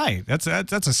all right. That's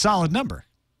a solid number.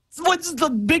 What's the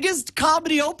biggest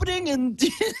comedy opening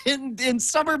in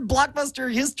summer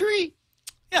blockbuster history?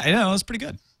 Yeah, I know. It's pretty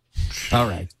good. All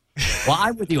right. Well,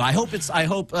 I'm with you. I hope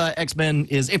X-Men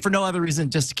is, if for no other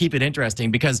reason, just to keep it interesting,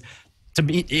 because To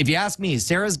be, if you ask me,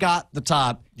 Sarah's got the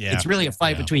top. Yeah. It's really a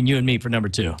fight between you and me for number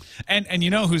 2. And you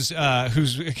know who's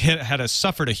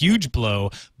suffered a huge blow?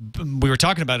 We were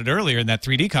talking about it earlier in that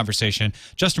 3D conversation.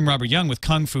 Justin Robert Young with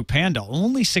Kung Fu Panda,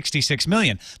 only $66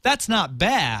 million. That's not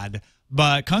bad.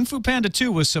 But Kung Fu Panda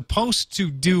 2 was supposed to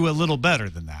do a little better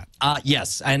than that.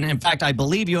 Yes. And in fact, I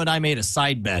believe you and I made a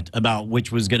side bet about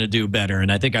which was going to do better. And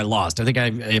I think I lost. I think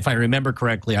if I remember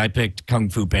correctly, I picked Kung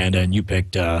Fu Panda and you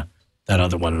picked that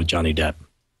other one with Johnny Depp.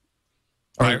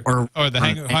 Or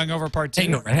the Hangover Part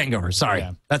 2? Hangover. Sorry.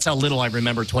 Yeah. That's how little I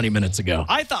remember 20 minutes ago.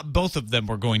 I thought both of them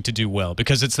were going to do well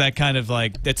because it's that kind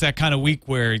of week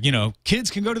where,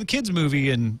 kids can go to the kids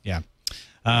movie and yeah.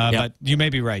 But you may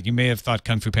be right. You may have thought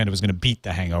Kung Fu Panda was going to beat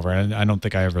The Hangover. And I don't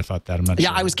think I ever thought that. I'm not sure.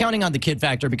 Yeah, I was counting on the kid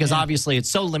factor because obviously it's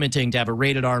so limiting to have a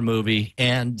rated R movie.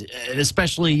 And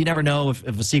especially, you never know if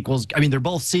a sequel's... I mean, they're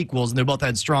both sequels and they both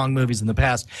had strong movies in the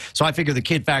past. So I figure the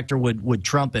kid factor would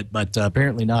trump it, but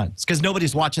apparently not. It's because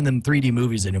nobody's watching them 3D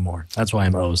movies anymore. That's why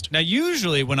I'm hosed. Now,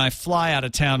 usually when I fly out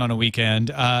of town on a weekend,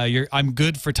 I'm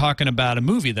good for talking about a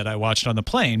movie that I watched on the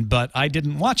plane, but I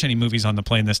didn't watch any movies on the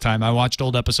plane this time. I watched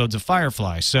old episodes of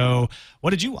Firefly. So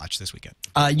what did you watch this weekend?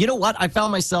 You know what? I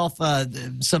found myself,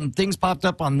 some things popped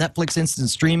up on Netflix instant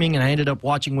streaming, and I ended up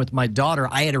watching with my daughter.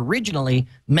 I had originally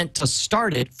meant to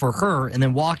start it for her and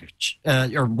then walk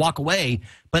away,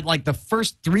 but like the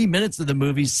first 3 minutes of the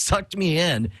movie sucked me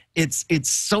in. It's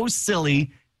so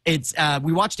silly. It's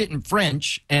we watched it in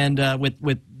French and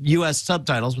with U.S.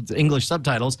 subtitles, with English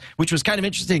subtitles, which was kind of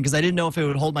interesting because I didn't know if it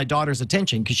would hold my daughter's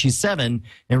attention because she's 7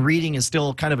 and reading is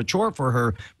still kind of a chore for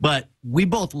her. But we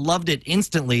both loved it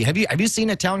instantly. Have you seen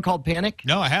A Town Called Panic?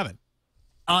 No, I haven't.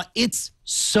 It's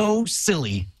so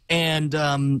silly and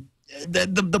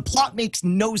the plot makes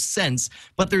no sense,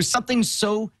 but there's something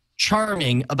so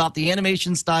charming about the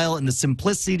animation style and the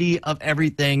simplicity of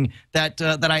everything that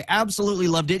I absolutely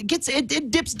loved it. It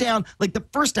dips down like the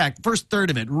first third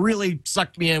of it really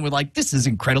sucked me in with like, this is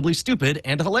incredibly stupid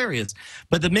and hilarious.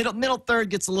 But the middle third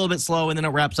gets a little bit slow and then it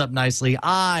wraps up nicely.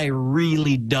 I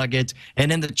really dug it.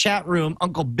 And in the chat room,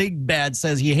 Uncle Big Bad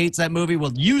says he hates that movie.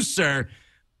 Well, you, sir,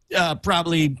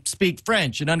 probably speak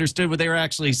French and understood what they were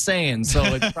actually saying. So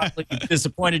it probably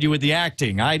disappointed you with the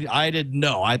acting. I didn't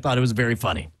know. I thought it was very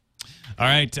funny. All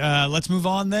right, let's move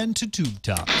on then to Tube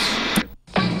Tops.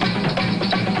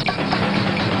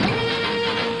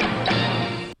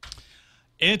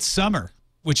 It's summer,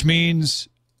 which means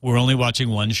we're only watching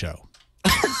one show.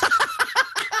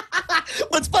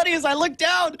 What's funny is I looked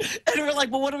down and we're like,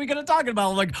 well, what are we going to talk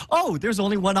about? I'm like, oh, there's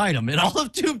only one item in all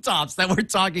of Tube Tops that we're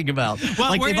talking about.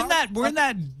 Well, like, we're in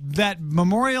that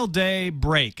Memorial Day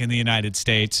break in the United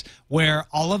States where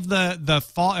all of the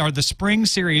fall or the spring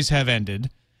series have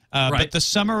ended. Right. But the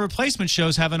summer replacement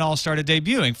shows haven't all started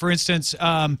debuting. For instance,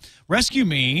 Rescue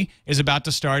Me is about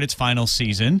to start its final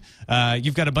season.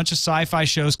 You've got a bunch of sci-fi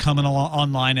shows coming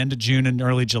online end of June and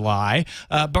early July.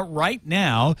 But right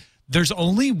now, there's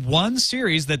only one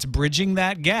series that's bridging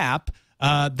that gap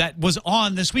that was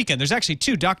on this weekend. There's actually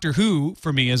 2. Doctor Who,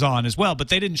 for me, is on as well, but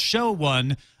they didn't show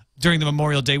one during the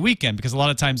Memorial Day weekend because a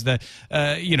lot of times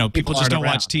people just don't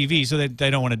watch TV, so they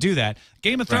don't want to do that.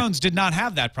 Game of Thrones did not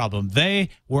have that problem. They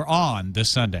were on this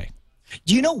Sunday.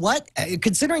 Do you know what?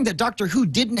 Considering that Doctor Who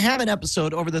didn't have an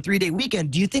episode over the 3-day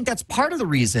weekend, do you think that's part of the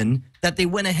reason that they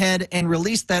went ahead and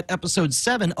released that episode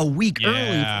 7 a week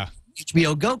early for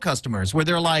HBO Go customers, where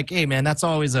they're like, hey, man, that's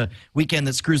always a weekend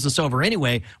that screws us over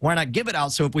anyway. Why not give it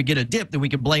out so if we get a dip, then we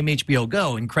can blame HBO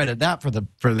Go and credit that for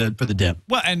the dip?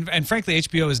 Well, and frankly,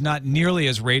 HBO is not nearly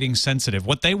as rating sensitive.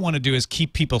 What they want to do is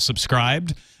keep people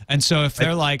subscribed. And so if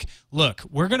they're like, look,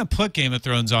 we're going to put Game of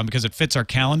Thrones on because it fits our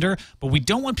calendar, but we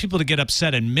don't want people to get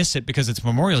upset and miss it because it's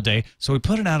Memorial Day, so we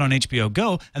put it out on HBO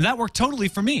Go, and that worked totally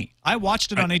for me. I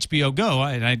watched it on HBO Go,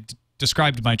 and I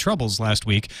described my troubles last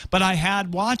week, but I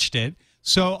had watched it.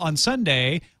 So on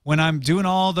Sunday, when I'm doing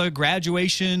all the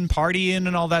graduation, partying,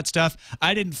 and all that stuff,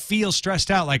 I didn't feel stressed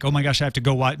out like, oh my gosh, I have to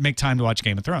go make time to watch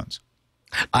Game of Thrones.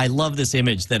 I love this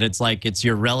image that it's like it's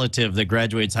your relative that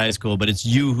graduates high school, but it's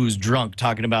you who's drunk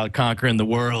talking about conquering the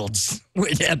worlds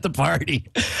at the party.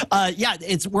 Yeah,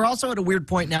 we're also at a weird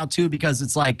point now, too, because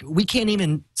it's like we can't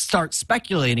even start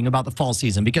speculating about the fall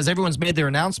season because everyone's made their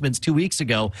announcements 2 weeks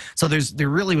ago. So there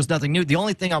really was nothing new. The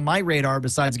only thing on my radar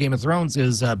besides Game of Thrones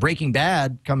is Breaking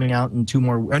Bad coming out in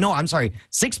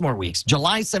 6 more weeks.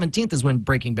 July 17th is when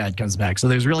Breaking Bad comes back. So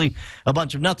there's really a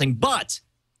bunch of nothing. But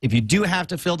if you do have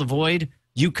to fill the void,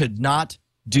 you could not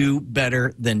do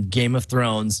better than Game of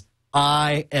Thrones.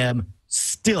 I am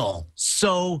still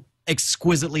so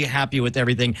exquisitely happy with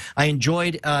everything. I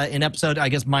enjoyed an episode, I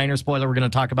guess minor spoiler, we're going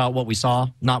to talk about what we saw,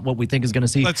 not what we think is going to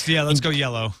see. Let's go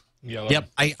yellow. Yellow. Yep,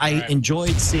 I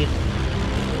enjoyed seeing.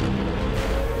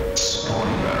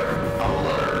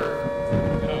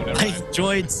 I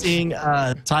enjoyed seeing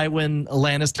Tywin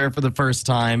Lannister for the first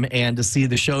time, and to see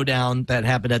the showdown that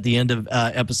happened at the end of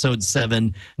episode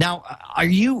 7. Now, are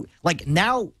you like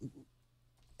now?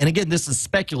 And again, this is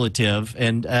speculative,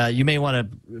 and you may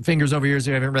want to fingers over ears if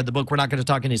you haven't read the book. We're not going to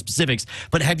talk any specifics,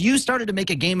 but have you started to make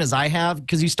a game as I have?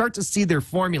 Because you start to see their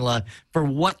formula for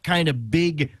what kind of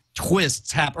big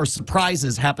twists or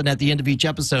surprises happen at the end of each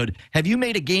episode. Have you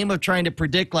made a game of trying to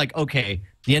predict, like, okay,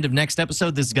 the end of next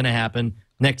episode, this is going to happen.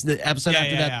 The episode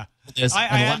after that. This, I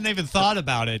hadn't even thought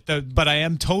about it, but I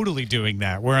am totally doing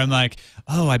that, where I'm like,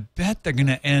 oh, I bet they're going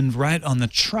to end right on the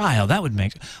trial. That would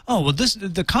make,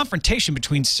 the confrontation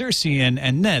between Cersei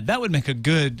and Ned, that would make a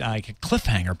good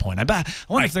cliffhanger point. I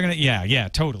wonder if they're going to, yeah,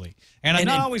 totally. And I'm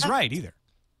not always right either.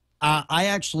 I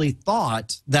actually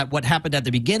thought that what happened at the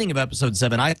beginning of episode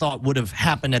 7, I thought would have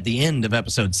happened at the end of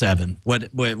episode 7. What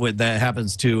that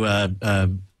happens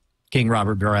to King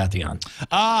Robert Baratheon.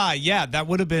 Yeah, that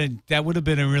would have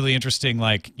been a really interesting,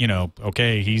 like,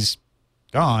 okay, he's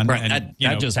gone. Right, and,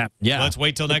 that just happened. Yeah. Let's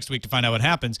wait till next week to find out what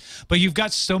happens. But you've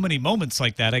got so many moments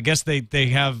like that. I guess they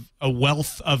have a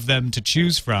wealth of them to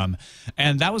choose from.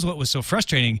 And that was what was so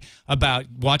frustrating about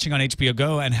watching on HBO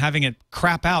Go and having it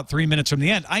crap out 3 minutes from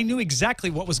the end. I knew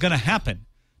exactly what was going to happen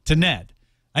to Ned.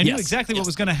 I knew exactly what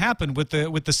was going to happen with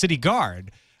the city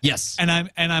guard. Yes. And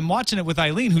I'm watching it with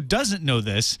Eileen, who doesn't know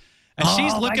this. And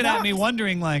she's looking at me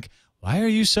wondering, like, why are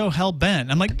you so hell-bent?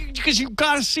 I'm like, because you've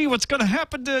got to see what's going to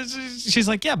happen to... She's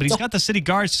like, yeah, but he's got the city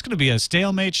guards. It's going to be a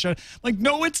stalemate show. I'm like,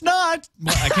 no, it's not.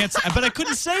 Well, I can't, but I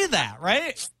couldn't say that,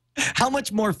 right? How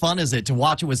much more fun is it to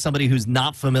watch it with somebody who's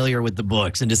not familiar with the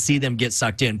books and to see them get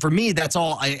sucked in? For me, that's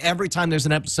all. Every time there's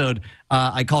an episode,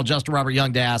 I call Justin Robert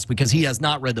Young to ask, because he has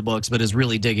not read the books but is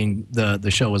really digging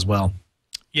the show as well.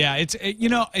 Yeah,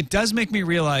 it does make me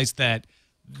realize that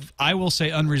I will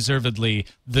say unreservedly,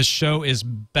 the show is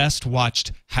best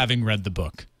watched having read the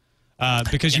book,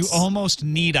 because you almost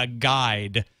need a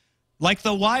guide, like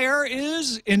The Wire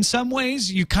is. In some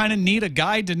ways, you kind of need a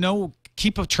guide to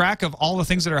keep a track of all the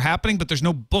things that are happening, but there's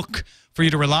no book for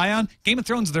you to rely on. Game of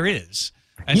Thrones, there is,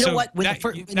 and you know what?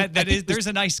 There's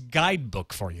a nice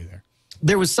guidebook for you there.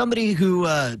 There was somebody who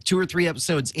 2 or 3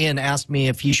 episodes in asked me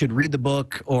if he should read the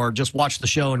book or just watch the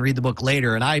show and read the book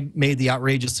later, and I made the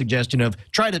outrageous suggestion of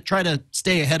try to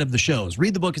stay ahead of the shows.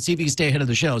 Read the book and see if you can stay ahead of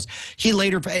the shows.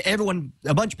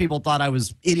 A bunch of people thought I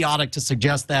was idiotic to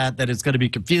suggest that it's going to be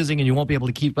confusing and you won't be able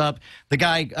to keep up. The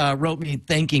guy wrote me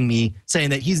thanking me, saying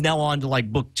that he's now on to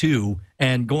like book 2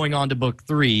 and going on to book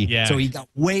 3. Yeah. So he got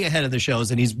way ahead of the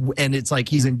shows, and it's like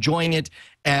he's enjoying it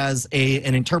as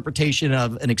an interpretation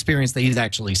of an experience that he's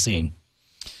actually seen.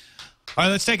 All right,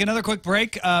 let's take another quick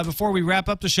break before we wrap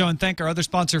up the show and thank our other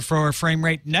sponsor for Frame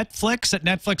Rate, Netflix, at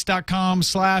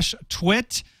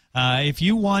netflix.com/twit. If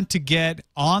you want to get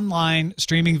online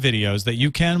streaming videos that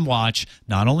you can watch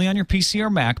not only on your PC or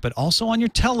Mac, but also on your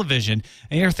television,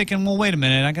 and you're thinking, well, wait a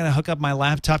minute, I got to hook up my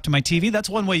laptop to my TV. That's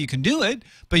one way you can do it,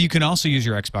 but you can also use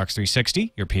your Xbox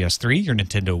 360, your PS3, your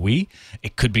Nintendo Wii.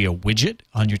 It could be a widget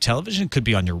on your television. It could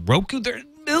be on your Roku. There are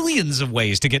millions of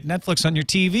ways to get Netflix on your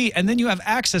TV, and then you have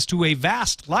access to a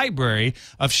vast library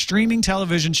of streaming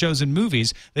television shows and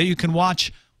movies that you can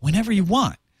watch whenever you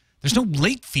want. There's no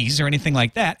late fees or anything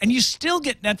like that. And you still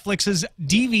get Netflix's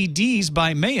DVDs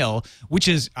by mail, which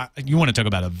is, you want to talk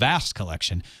about a vast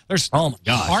collection. There's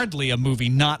hardly a movie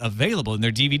not available in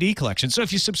their DVD collection. So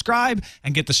if you subscribe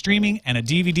and get the streaming and a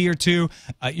DVD or two,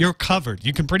 you're covered.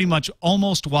 You can pretty much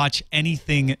almost watch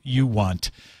anything you want.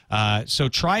 So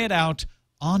try it out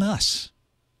on us.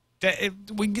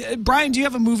 Brian, do you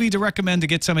have a movie to recommend to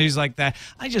get somebody who's like that?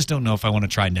 I just don't know if I want to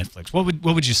try Netflix.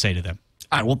 What would you say to them?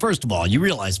 All right, well, first of all, you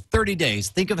realize 30 days,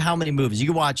 think of how many movies. You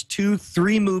can watch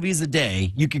 2-3 movies a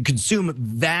day. You can consume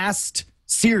vast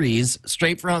series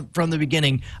straight from the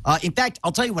beginning. In fact,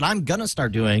 I'll tell you what I'm going to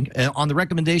start doing. On the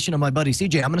recommendation of my buddy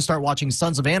CJ, I'm going to start watching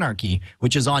Sons of Anarchy,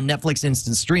 which is on Netflix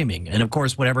Instant Streaming. And, of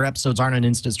course, whatever episodes aren't on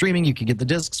Instant Streaming, you can get the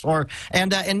discs for.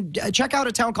 And check out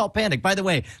A Town Called Panic. By the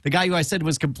way, the guy who I said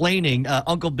was complaining,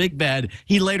 Uncle Big Bad,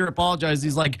 he later apologized.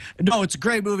 He's like, no, it's a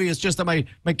great movie. It's just that my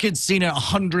kid's seen it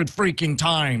 100 freaking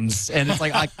times. And it's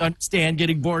like, I understand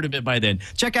getting bored of it by then.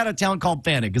 Check out A Town Called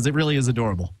Panic, because it really is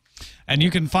adorable. And you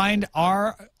can find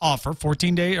our offer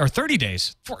 14 days or 30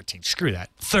 days. 14, screw that.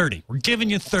 30. We're giving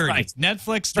you 30. Right.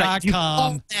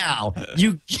 Netflix.com. Right. Now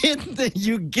you get the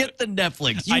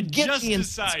Netflix. You get just the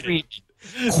decided.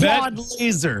 Quad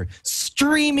laser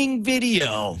streaming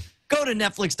video. Go to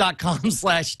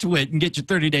netflix.com/twit and get your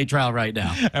 30-day trial right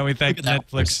now. And we thank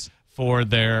Netflix for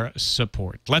their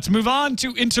support. Let's move on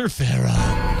to Interfera.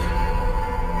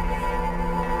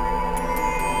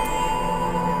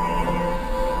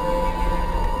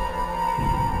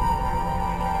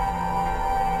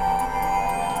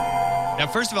 Now,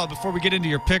 first of all, before we get into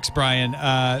your picks, Brian,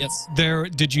 yes.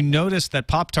 Did you notice that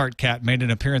Pop-Tart Cat made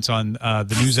an appearance on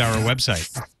the NewsHour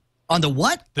website? On the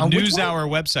what? The NewsHour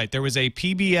website. There was a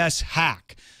PBS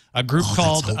hack. A group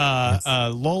called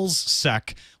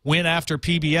LulzSec went after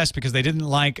PBS because they didn't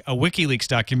like a WikiLeaks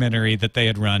documentary that they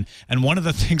had run. And one of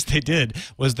the things they did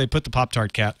was they put the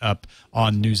Pop-Tart Cat up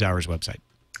on NewsHour's website.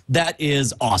 That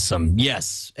is awesome.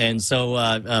 Yes. And so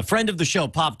a friend of the show,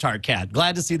 Pop-Tart Cat.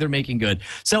 Glad to see they're making good.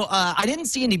 So I didn't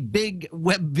see any big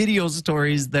web video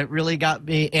stories that really got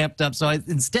me amped up. So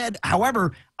instead,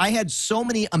 however, I had so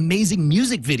many amazing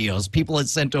music videos people had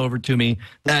sent over to me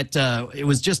that it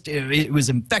was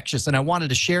infectious, and I wanted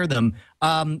to share them.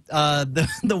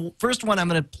 The first one I'm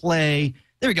going to play,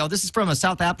 there we go. This is from a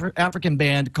South African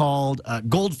band called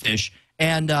Goldfish.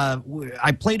 And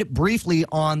I played it briefly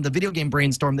on the video game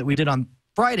brainstorm that we did on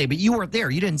Friday, but you weren't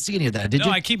there. You didn't see any of that, did you?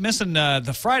 No, I keep missing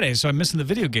the Friday, so I'm missing the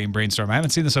video game brainstorm. I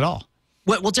haven't seen this at all.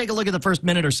 We'll take a look at the first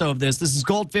minute or so of this. This is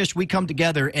Goldfish. We come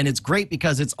together, and it's great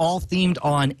because it's all themed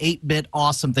on 8-bit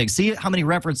awesome things. See how many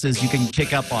references you can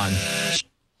pick up on.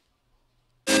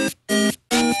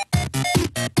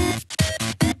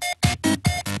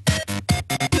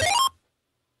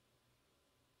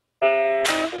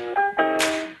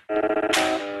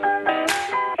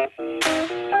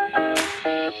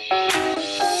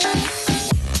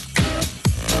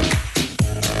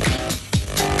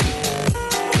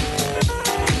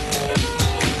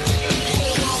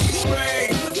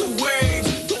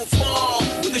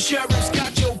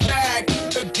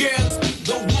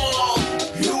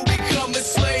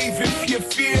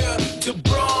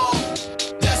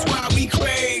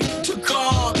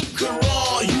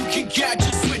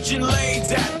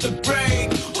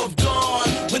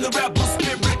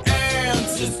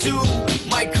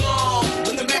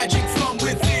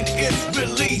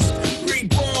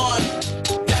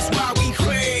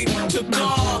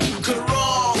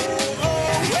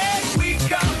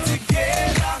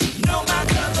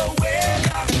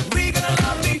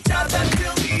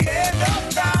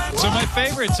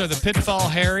 Favorites are the Pitfall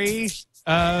Harry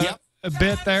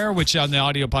bit there, which on the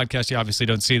audio podcast you obviously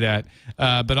don't see that,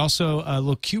 but also a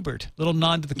little Q*bert, little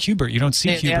nod to the Q*bert. You don't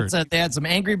see Q*bert. They had some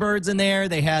Angry Birds in there.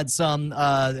 They had some.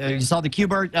 You saw the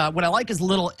Q*bert. What I like is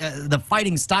the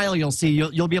fighting style. You'll see.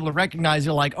 You'll be able to recognize.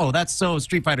 You're like, oh, that's so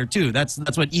Street Fighter 2. That's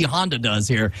what E Honda does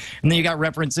here. And then you got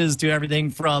references to everything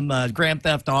from Grand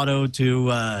Theft Auto to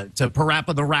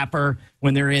Parappa the Rapper,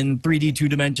 when they're in 3D 2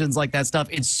 dimensions, like that stuff.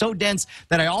 It's so dense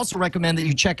that I also recommend that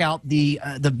you check out the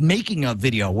making of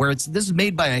video, where this is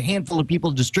made by a handful of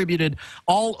people distributed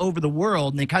all over the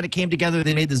world, and they kind of came together.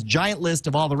 They made this giant list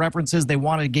of all the references they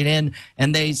wanted to get in,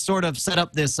 and they sort of set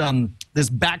up this this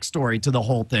backstory to the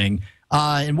whole thing.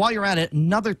 And while you're at it,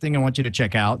 another thing I want you to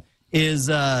check out is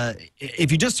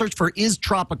if you just search for "Is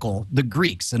Tropical," the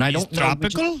Greeks, and I don't know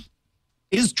tropical?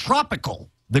 Is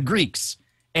Tropical, the Greeks.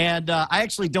 And I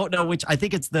actually don't know which. I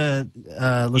think it's the.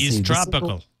 Let's see.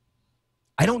 Tropical.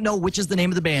 I don't know which is the name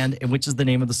of the band and which is the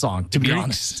name of the song, to be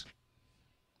honest.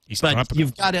 But tropical.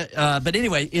 You've got to. But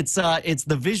anyway, it's the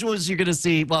visuals you're going to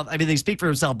see. Well, I mean, they speak for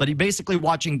themselves. But you're basically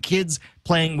watching kids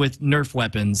playing with Nerf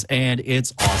weapons, and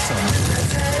it's awesome.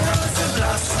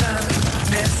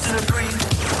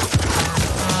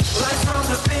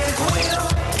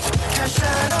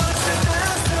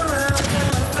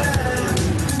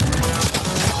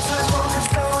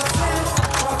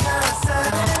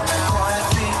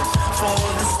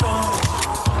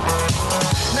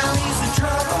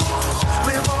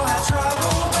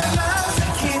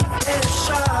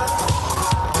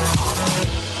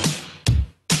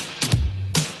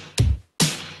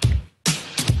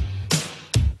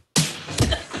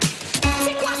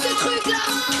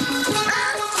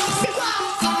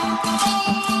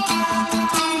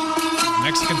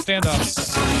 Mexican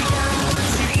standoff.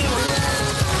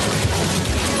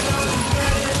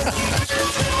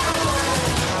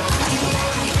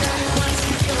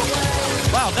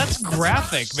 Wow, that's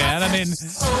graphic, man. I mean,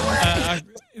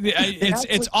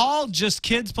 it's all just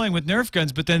kids playing with Nerf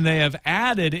guns, but then they have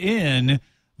added in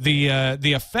the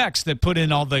effects that put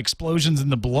in all the explosions and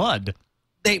the blood.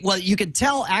 Well, you could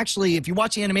tell, actually, if you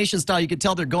watch the animation style, you could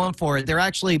tell they're going for it. They're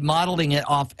actually modeling it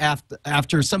off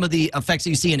after some of the effects that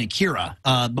you see in Akira,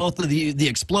 both of the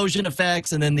explosion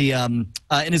effects, and then and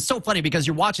it's so funny because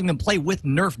you're watching them play with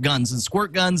Nerf guns and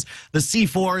squirt guns. The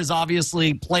C4 is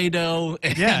obviously Play-Doh.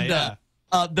 And, yeah.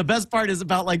 The best part is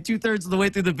about like 2/3 of the way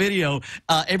through the video,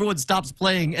 everyone stops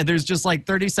playing, and there's just like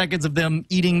 30 seconds of them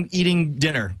eating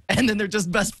dinner, and then they're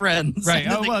just best friends. Right.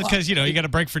 Oh, well, because you got a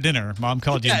break for dinner. Mom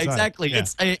called you. Yeah, inside. exactly. Yeah.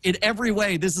 It's in every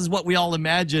way. This is what we all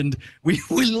imagined we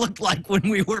looked like when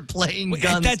we were playing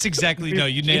guns. That's exactly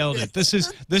you nailed it. This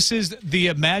is the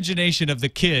imagination of the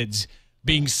kids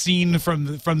being seen from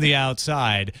the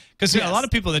outside, because a lot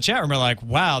of people in the chat room are like,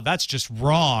 "Wow, that's just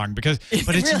wrong." But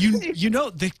it's really?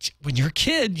 When you're a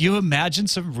kid, you imagine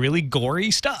some really gory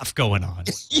stuff going on.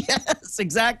 Yes,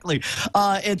 exactly.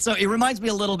 And so it reminds me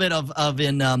a little bit of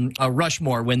in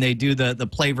Rushmore when they do the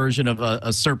play version of a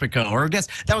Serpico, or I guess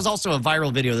that was also a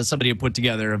viral video that somebody had put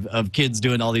together of kids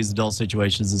doing all these adult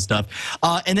situations and stuff.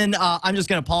 And then I'm just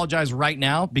going to apologize right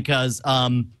now because.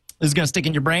 This is going to stick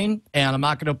in your brain, and I'm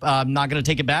not going to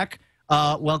take it back.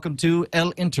 Welcome to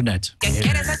El Internet.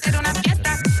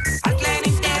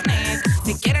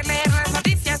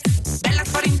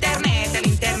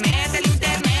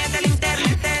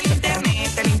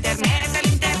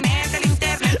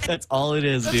 That's all it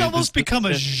is, dude. It's almost become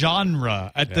a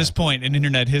genre at this point in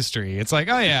internet history. It's like,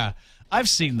 oh yeah, I've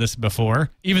seen this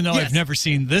before, even though I've never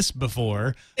seen this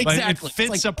before. Exactly. But it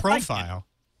fits a profile.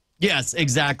 Yes,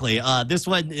 exactly. This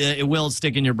one it will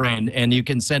stick in your brain, and you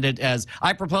can send it as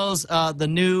I propose. The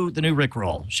new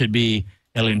Rickroll should be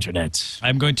El Internet.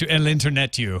 I'm going to El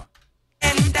Internet you.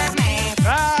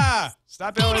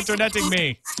 Stop El Interneting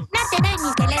me.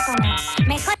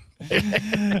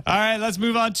 All right, let's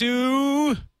move on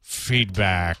to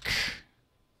feedback.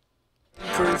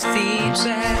 For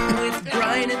feedback with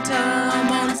Brian and Tom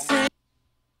on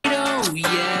Oh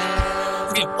yeah.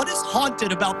 Okay, what is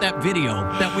haunted about that video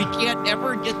that we can't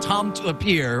ever get Tom to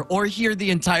appear or hear the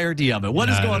entirety of it? What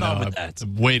is going on with that?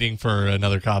 I'm waiting for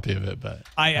another copy of it, but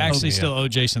I actually still owe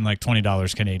Jason like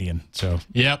 $20 Canadian. So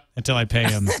until I pay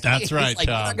him. That's right. Like,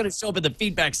 I'm not going to show up in the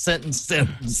feedback sentence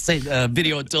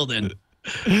video until then.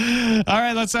 All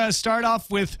right, let's start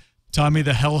off with Tommy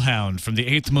the Hellhound from the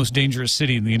 8th most dangerous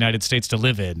city in the United States to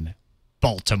live in,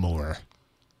 Baltimore.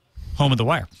 Home of the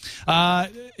Wire.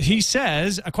 He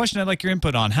says, a question I'd like your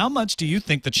input on. How much do you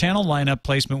think the channel lineup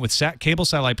placement with cable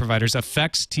satellite providers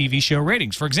affects TV show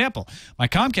ratings? For example, my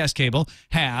Comcast cable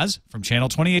has, from channel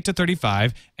 28 to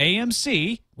 35,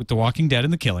 AMC, with The Walking Dead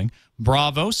and The Killing,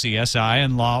 Bravo, CSI,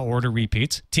 and Law Order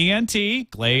repeats, TNT,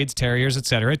 Glades, Terriers,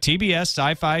 etc., TBS,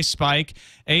 Sci-Fi, Spike,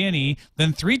 A&E,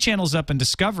 then 3 channels up in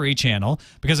Discovery Channel,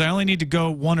 because I only need to go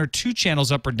 1 or 2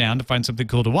 channels up or down to find something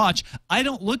cool to watch. I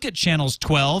don't look at channels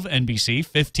 12, NBC,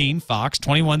 15, Fox,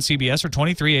 21, CBS, or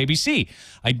 23, ABC.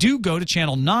 I do go to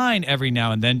channel 9 every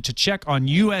now and then to check on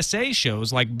USA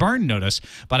shows like Burn Notice,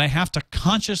 but I have to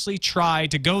consciously try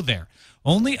to go there.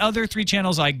 Only other 3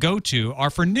 channels I go to are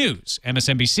for news,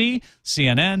 MSNBC,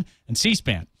 CNN, and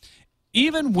C-SPAN.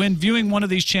 Even when viewing one of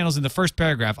these channels in the first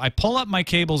paragraph, I pull up my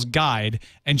cable's guide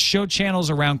and show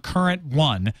channels around current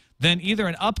 1. Then either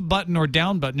an up button or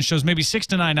down button shows maybe 6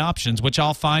 to 9 options, which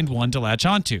I'll find one to latch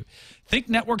onto. Think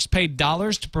networks pay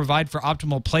dollars to provide for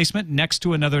optimal placement next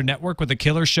to another network with a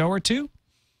killer show or 2?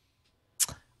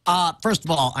 First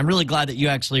of all, I'm really glad that you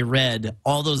actually read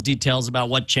all those details about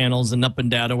what channels and up and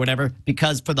down or whatever,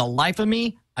 because for the life of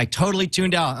me, I totally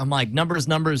tuned out. I'm like,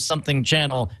 numbers, something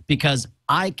channel, because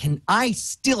I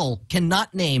still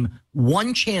cannot name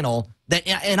one channel that,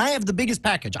 and I have the biggest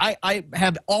package. I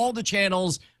have all the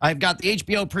channels. I've got the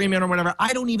HBO Premium or whatever.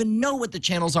 I don't even know what the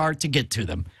channels are to get to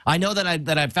them. I know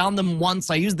that I found them once.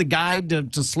 I used the guide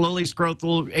to slowly scroll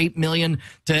through 8 million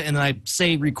and then I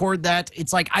say record that.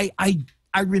 It's like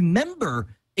I remember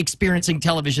experiencing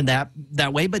television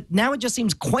that way, but now it just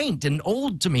seems quaint and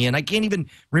old to me, and I can't even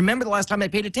remember the last time I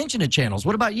paid attention to channels.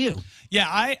 What about you? Yeah,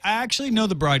 I actually know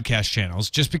the broadcast channels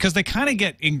just because they kind of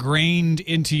get ingrained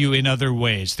into you in other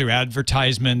ways through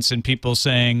advertisements and people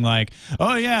saying like,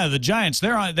 "Oh yeah, the Giants,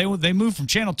 they moved from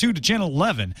channel 2 to channel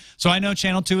 11." So I know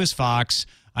channel 2 is Fox.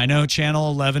 I know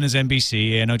channel 11 is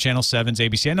NBC. I know channel 7 is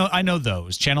ABC. I know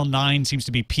those. Channel 9 seems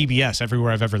to be PBS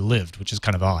everywhere I've ever lived, which is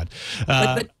kind of odd.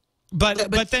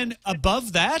 But then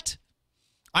above that,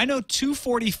 I know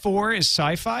 244 is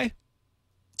Sci-Fi.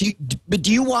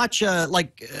 Do you watch you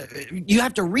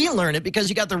have to relearn it because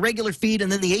you got the regular feed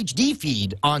and then the HD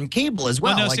feed on cable as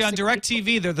well. Well, no, see, on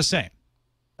DirecTV they're the same.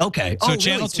 Okay. So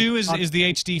channel 2 is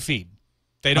the HD feed.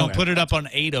 They don't put it up on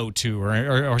 802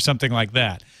 or something like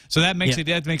that. So that makes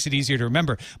it easier to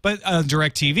remember. But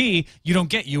DirecTV, you don't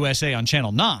get USA on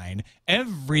channel 9.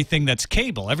 Everything that's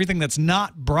cable, everything that's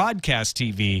not broadcast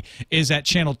TV is at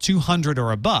channel 200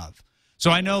 or above. So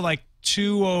I know like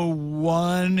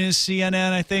 201 is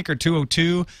CNN, I think, or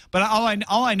 202. But all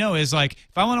I know is like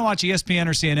if I want to watch ESPN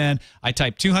or CNN, I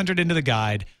type 200 into the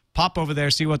guide, pop over there,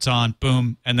 see what's on,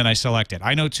 boom, and then I select it.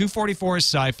 I know 244 is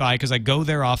sci-fi because I go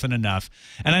there often enough.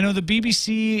 And I know the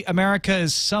BBC America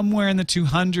is somewhere in the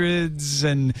 200s,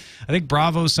 and I think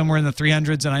Bravo is somewhere in the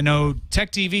 300s, and I know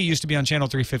Tech TV used to be on channel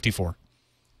 354.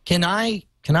 Can I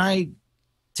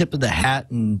tip of the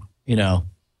hat and,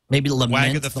 maybe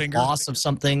lament the loss of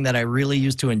something that I really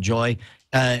used to enjoy?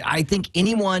 I think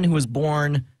anyone who was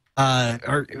born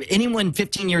or anyone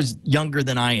 15 years younger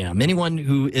than I am, anyone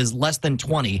who is less than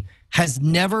 20, has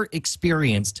never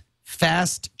experienced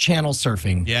fast channel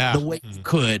surfing the way you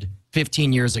could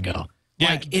 15 years ago. Yeah,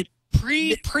 like it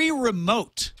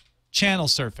pre-remote channel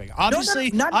surfing.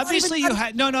 Obviously,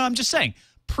 I'm just saying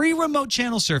pre-remote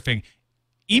channel surfing,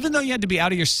 even though you had to be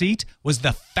out of your seat, was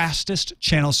the fastest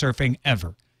channel surfing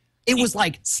ever. It was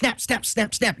like snap, snap,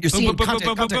 snap, snap. You're seeing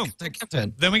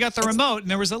content. Then we got the remote, and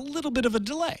there was a little bit of a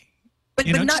delay. But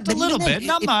just not a little bit,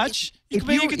 not much. You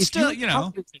could still.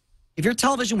 If your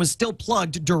television was still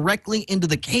plugged directly into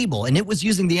the cable and it was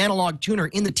using the analog tuner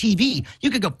in the TV, you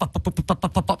could go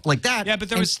like that. Yeah, but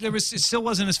it still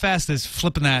wasn't as fast as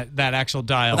flipping that actual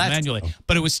dial manually.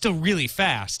 But it was still really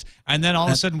fast. And then all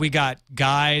of a sudden we got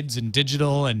guides and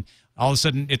digital, and all of a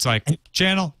sudden it's like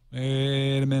channel.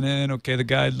 Wait a minute. Okay, the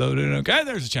guide loaded. Okay,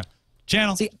 there's a channel.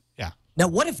 Channel. See, yeah. Now,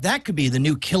 what if that could be the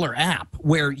new killer app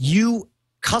where you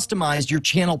customized your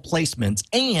channel placements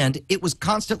and it was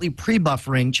constantly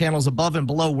pre-buffering channels above and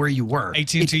below where you were?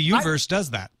 AT&T Uverse does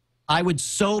that. I would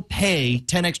so pay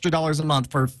 $10 extra a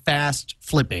month for fast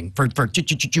flipping, for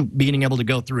being able to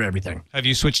go through everything. Have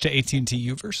you switched to AT&T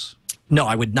Uverse? No,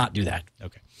 I would not do that.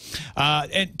 Okay.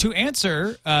 And to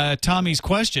answer Tommy's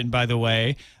question, by the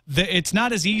way, it's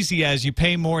not as easy as you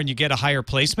pay more and you get a higher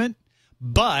placement,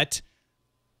 but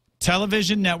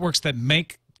television networks that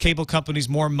make cable companies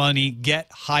more money get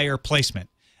higher placement.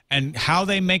 And how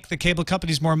they make the cable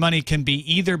companies more money can be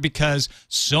either because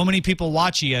so many people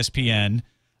watch ESPN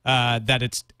that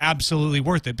it's absolutely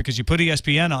worth it because you put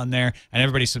ESPN on there and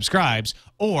everybody subscribes,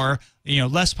 or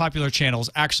less popular channels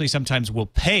actually sometimes will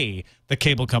pay the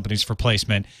cable companies for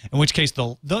placement, in which case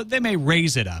they may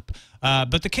raise it up.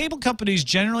 But the cable companies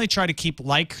generally try to keep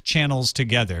like channels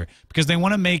together because they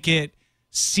want to make it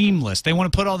seamless. They want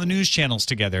to put all the news channels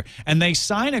together, and they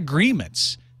sign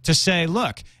agreements to say,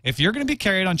 look, if you're going to be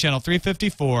carried on channel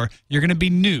 354, you're going to be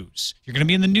news. You're going to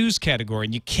be in the news category,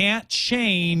 and you can't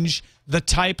change the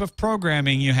type of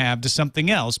programming you have to something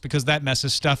else because that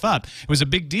messes stuff up. It was a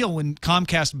big deal when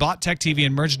Comcast bought Tech TV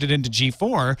and merged it into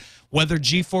G4, whether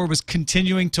G4 was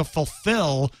continuing to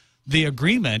fulfill the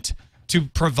agreement to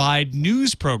provide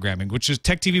news programming, which is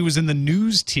Tech TV was in the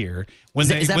news tier. Is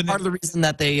that part of the reason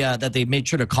that they made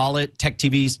sure to call it Tech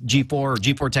TV G4 or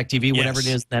G4 Tech TV, whatever it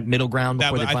is, that middle ground?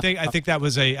 I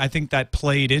think that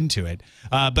played into it.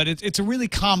 But it's a really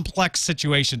complex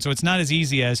situation, so it's not as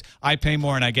easy as I pay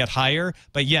more and I get higher.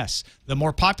 But yes, the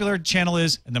more popular a channel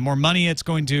is, and the more money it's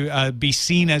going to be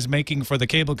seen as making for the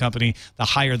cable company, the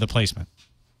higher the placement.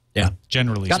 Yeah.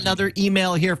 Generally. Got another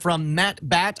email here from Matt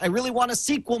Bat. I really want a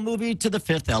sequel movie to The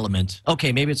Fifth Element.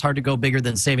 Okay, maybe it's hard to go bigger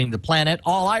than saving the planet.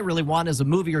 All I really want is a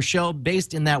movie or show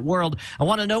based in that world. I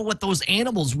want to know what those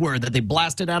animals were that they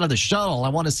blasted out of the shuttle. I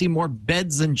want to see more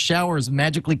beds and showers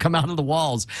magically come out of the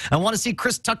walls. I want to see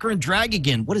Chris Tucker in drag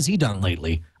again. What has he done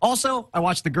lately? Also, I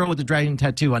watched The Girl with the Dragon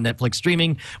Tattoo on Netflix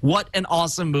streaming. What an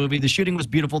awesome movie. The shooting was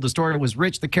beautiful. The story was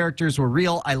rich. The characters were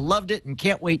real. I loved it and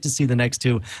can't wait to see the next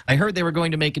two. I heard they were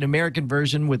going to make an American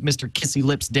version with Mr. Kissy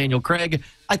Lips Daniel Craig.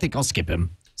 I think I'll skip him.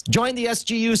 Join the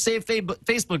SGU Save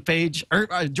Facebook page, or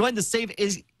join the Save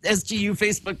SGU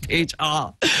Facebook page.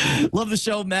 Love the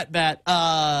show, Matt Bat.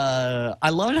 I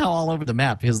loved how all over the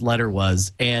map his letter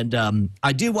was, and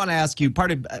I do want to ask you.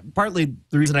 Partly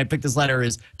the reason I picked this letter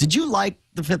is: did you like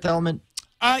The Fifth Element?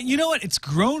 You know what? It's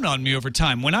grown on me over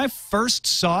time. When I first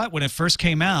saw it, when it first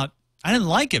came out, I didn't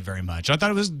like it very much. I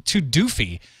thought it was too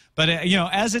doofy. But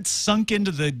as it's sunk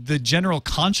into the general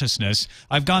consciousness,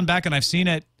 I've gone back and I've seen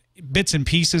it bits and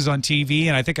pieces on TV,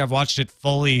 and I think I've watched it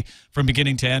fully from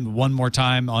beginning to end one more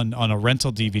time on a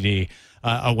rental DVD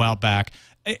a while back.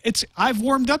 I've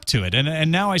warmed up to it,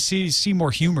 and now I see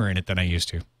more humor in it than I used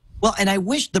to. Well, and I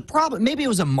wish maybe it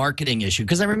was a marketing issue,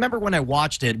 because I remember when I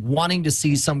watched it wanting to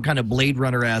see some kind of Blade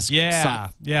Runner-esque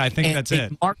stuff. Yeah, I think that's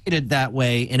it. Marketed that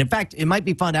way. And in fact, it might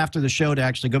be fun after the show to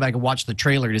actually go back and watch the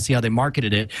trailer to see how they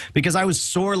marketed it, because I was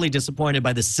sorely disappointed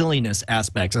by the silliness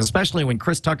aspects, especially when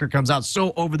Chris Tucker comes out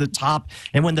so over the top,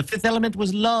 and when The Fifth Element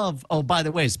was love. Oh, by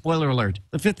the way, spoiler alert,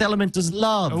 The Fifth Element is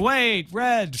love. Oh, wait,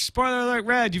 Red, spoiler alert,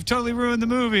 Red, you've totally ruined the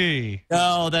movie.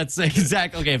 Oh, that's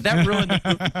exactly. Okay, if that ruined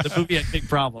the movie had big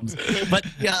problems. But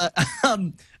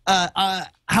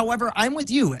However, I'm with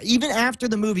you. Even after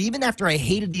the movie, even after I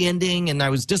hated the ending and I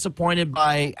was disappointed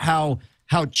by how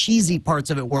cheesy parts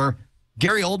of it were,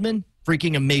 Gary Oldman,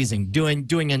 freaking amazing.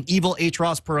 Doing an evil H.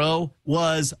 Ross Perot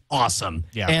was awesome.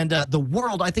 Yeah. And the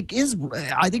world, I think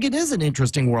it is an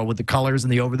interesting world with the colors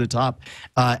and the over-the-top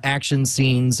action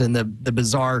scenes and the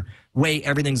bizarre way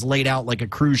everything's laid out like a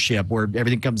cruise ship where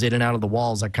everything comes in and out of the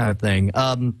walls, that kind of thing.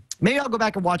 Maybe I'll go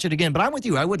back and watch it again, but I'm with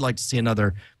you. I would like to see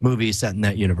another movie set in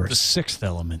that universe. The Sixth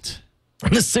Element.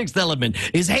 The Sixth Element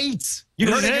is hate.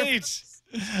 You heard it. Hate.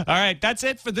 All right, that's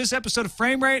it for this episode of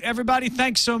Frame Rate. Everybody,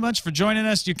 thanks so much for joining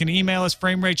us. You can email us,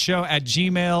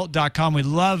 framerateshow@gmail.com. We'd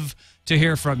love to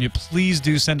hear from you. Please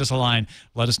do send us a line.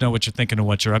 Let us know what you're thinking and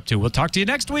what you're up to. We'll talk to you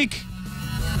next week.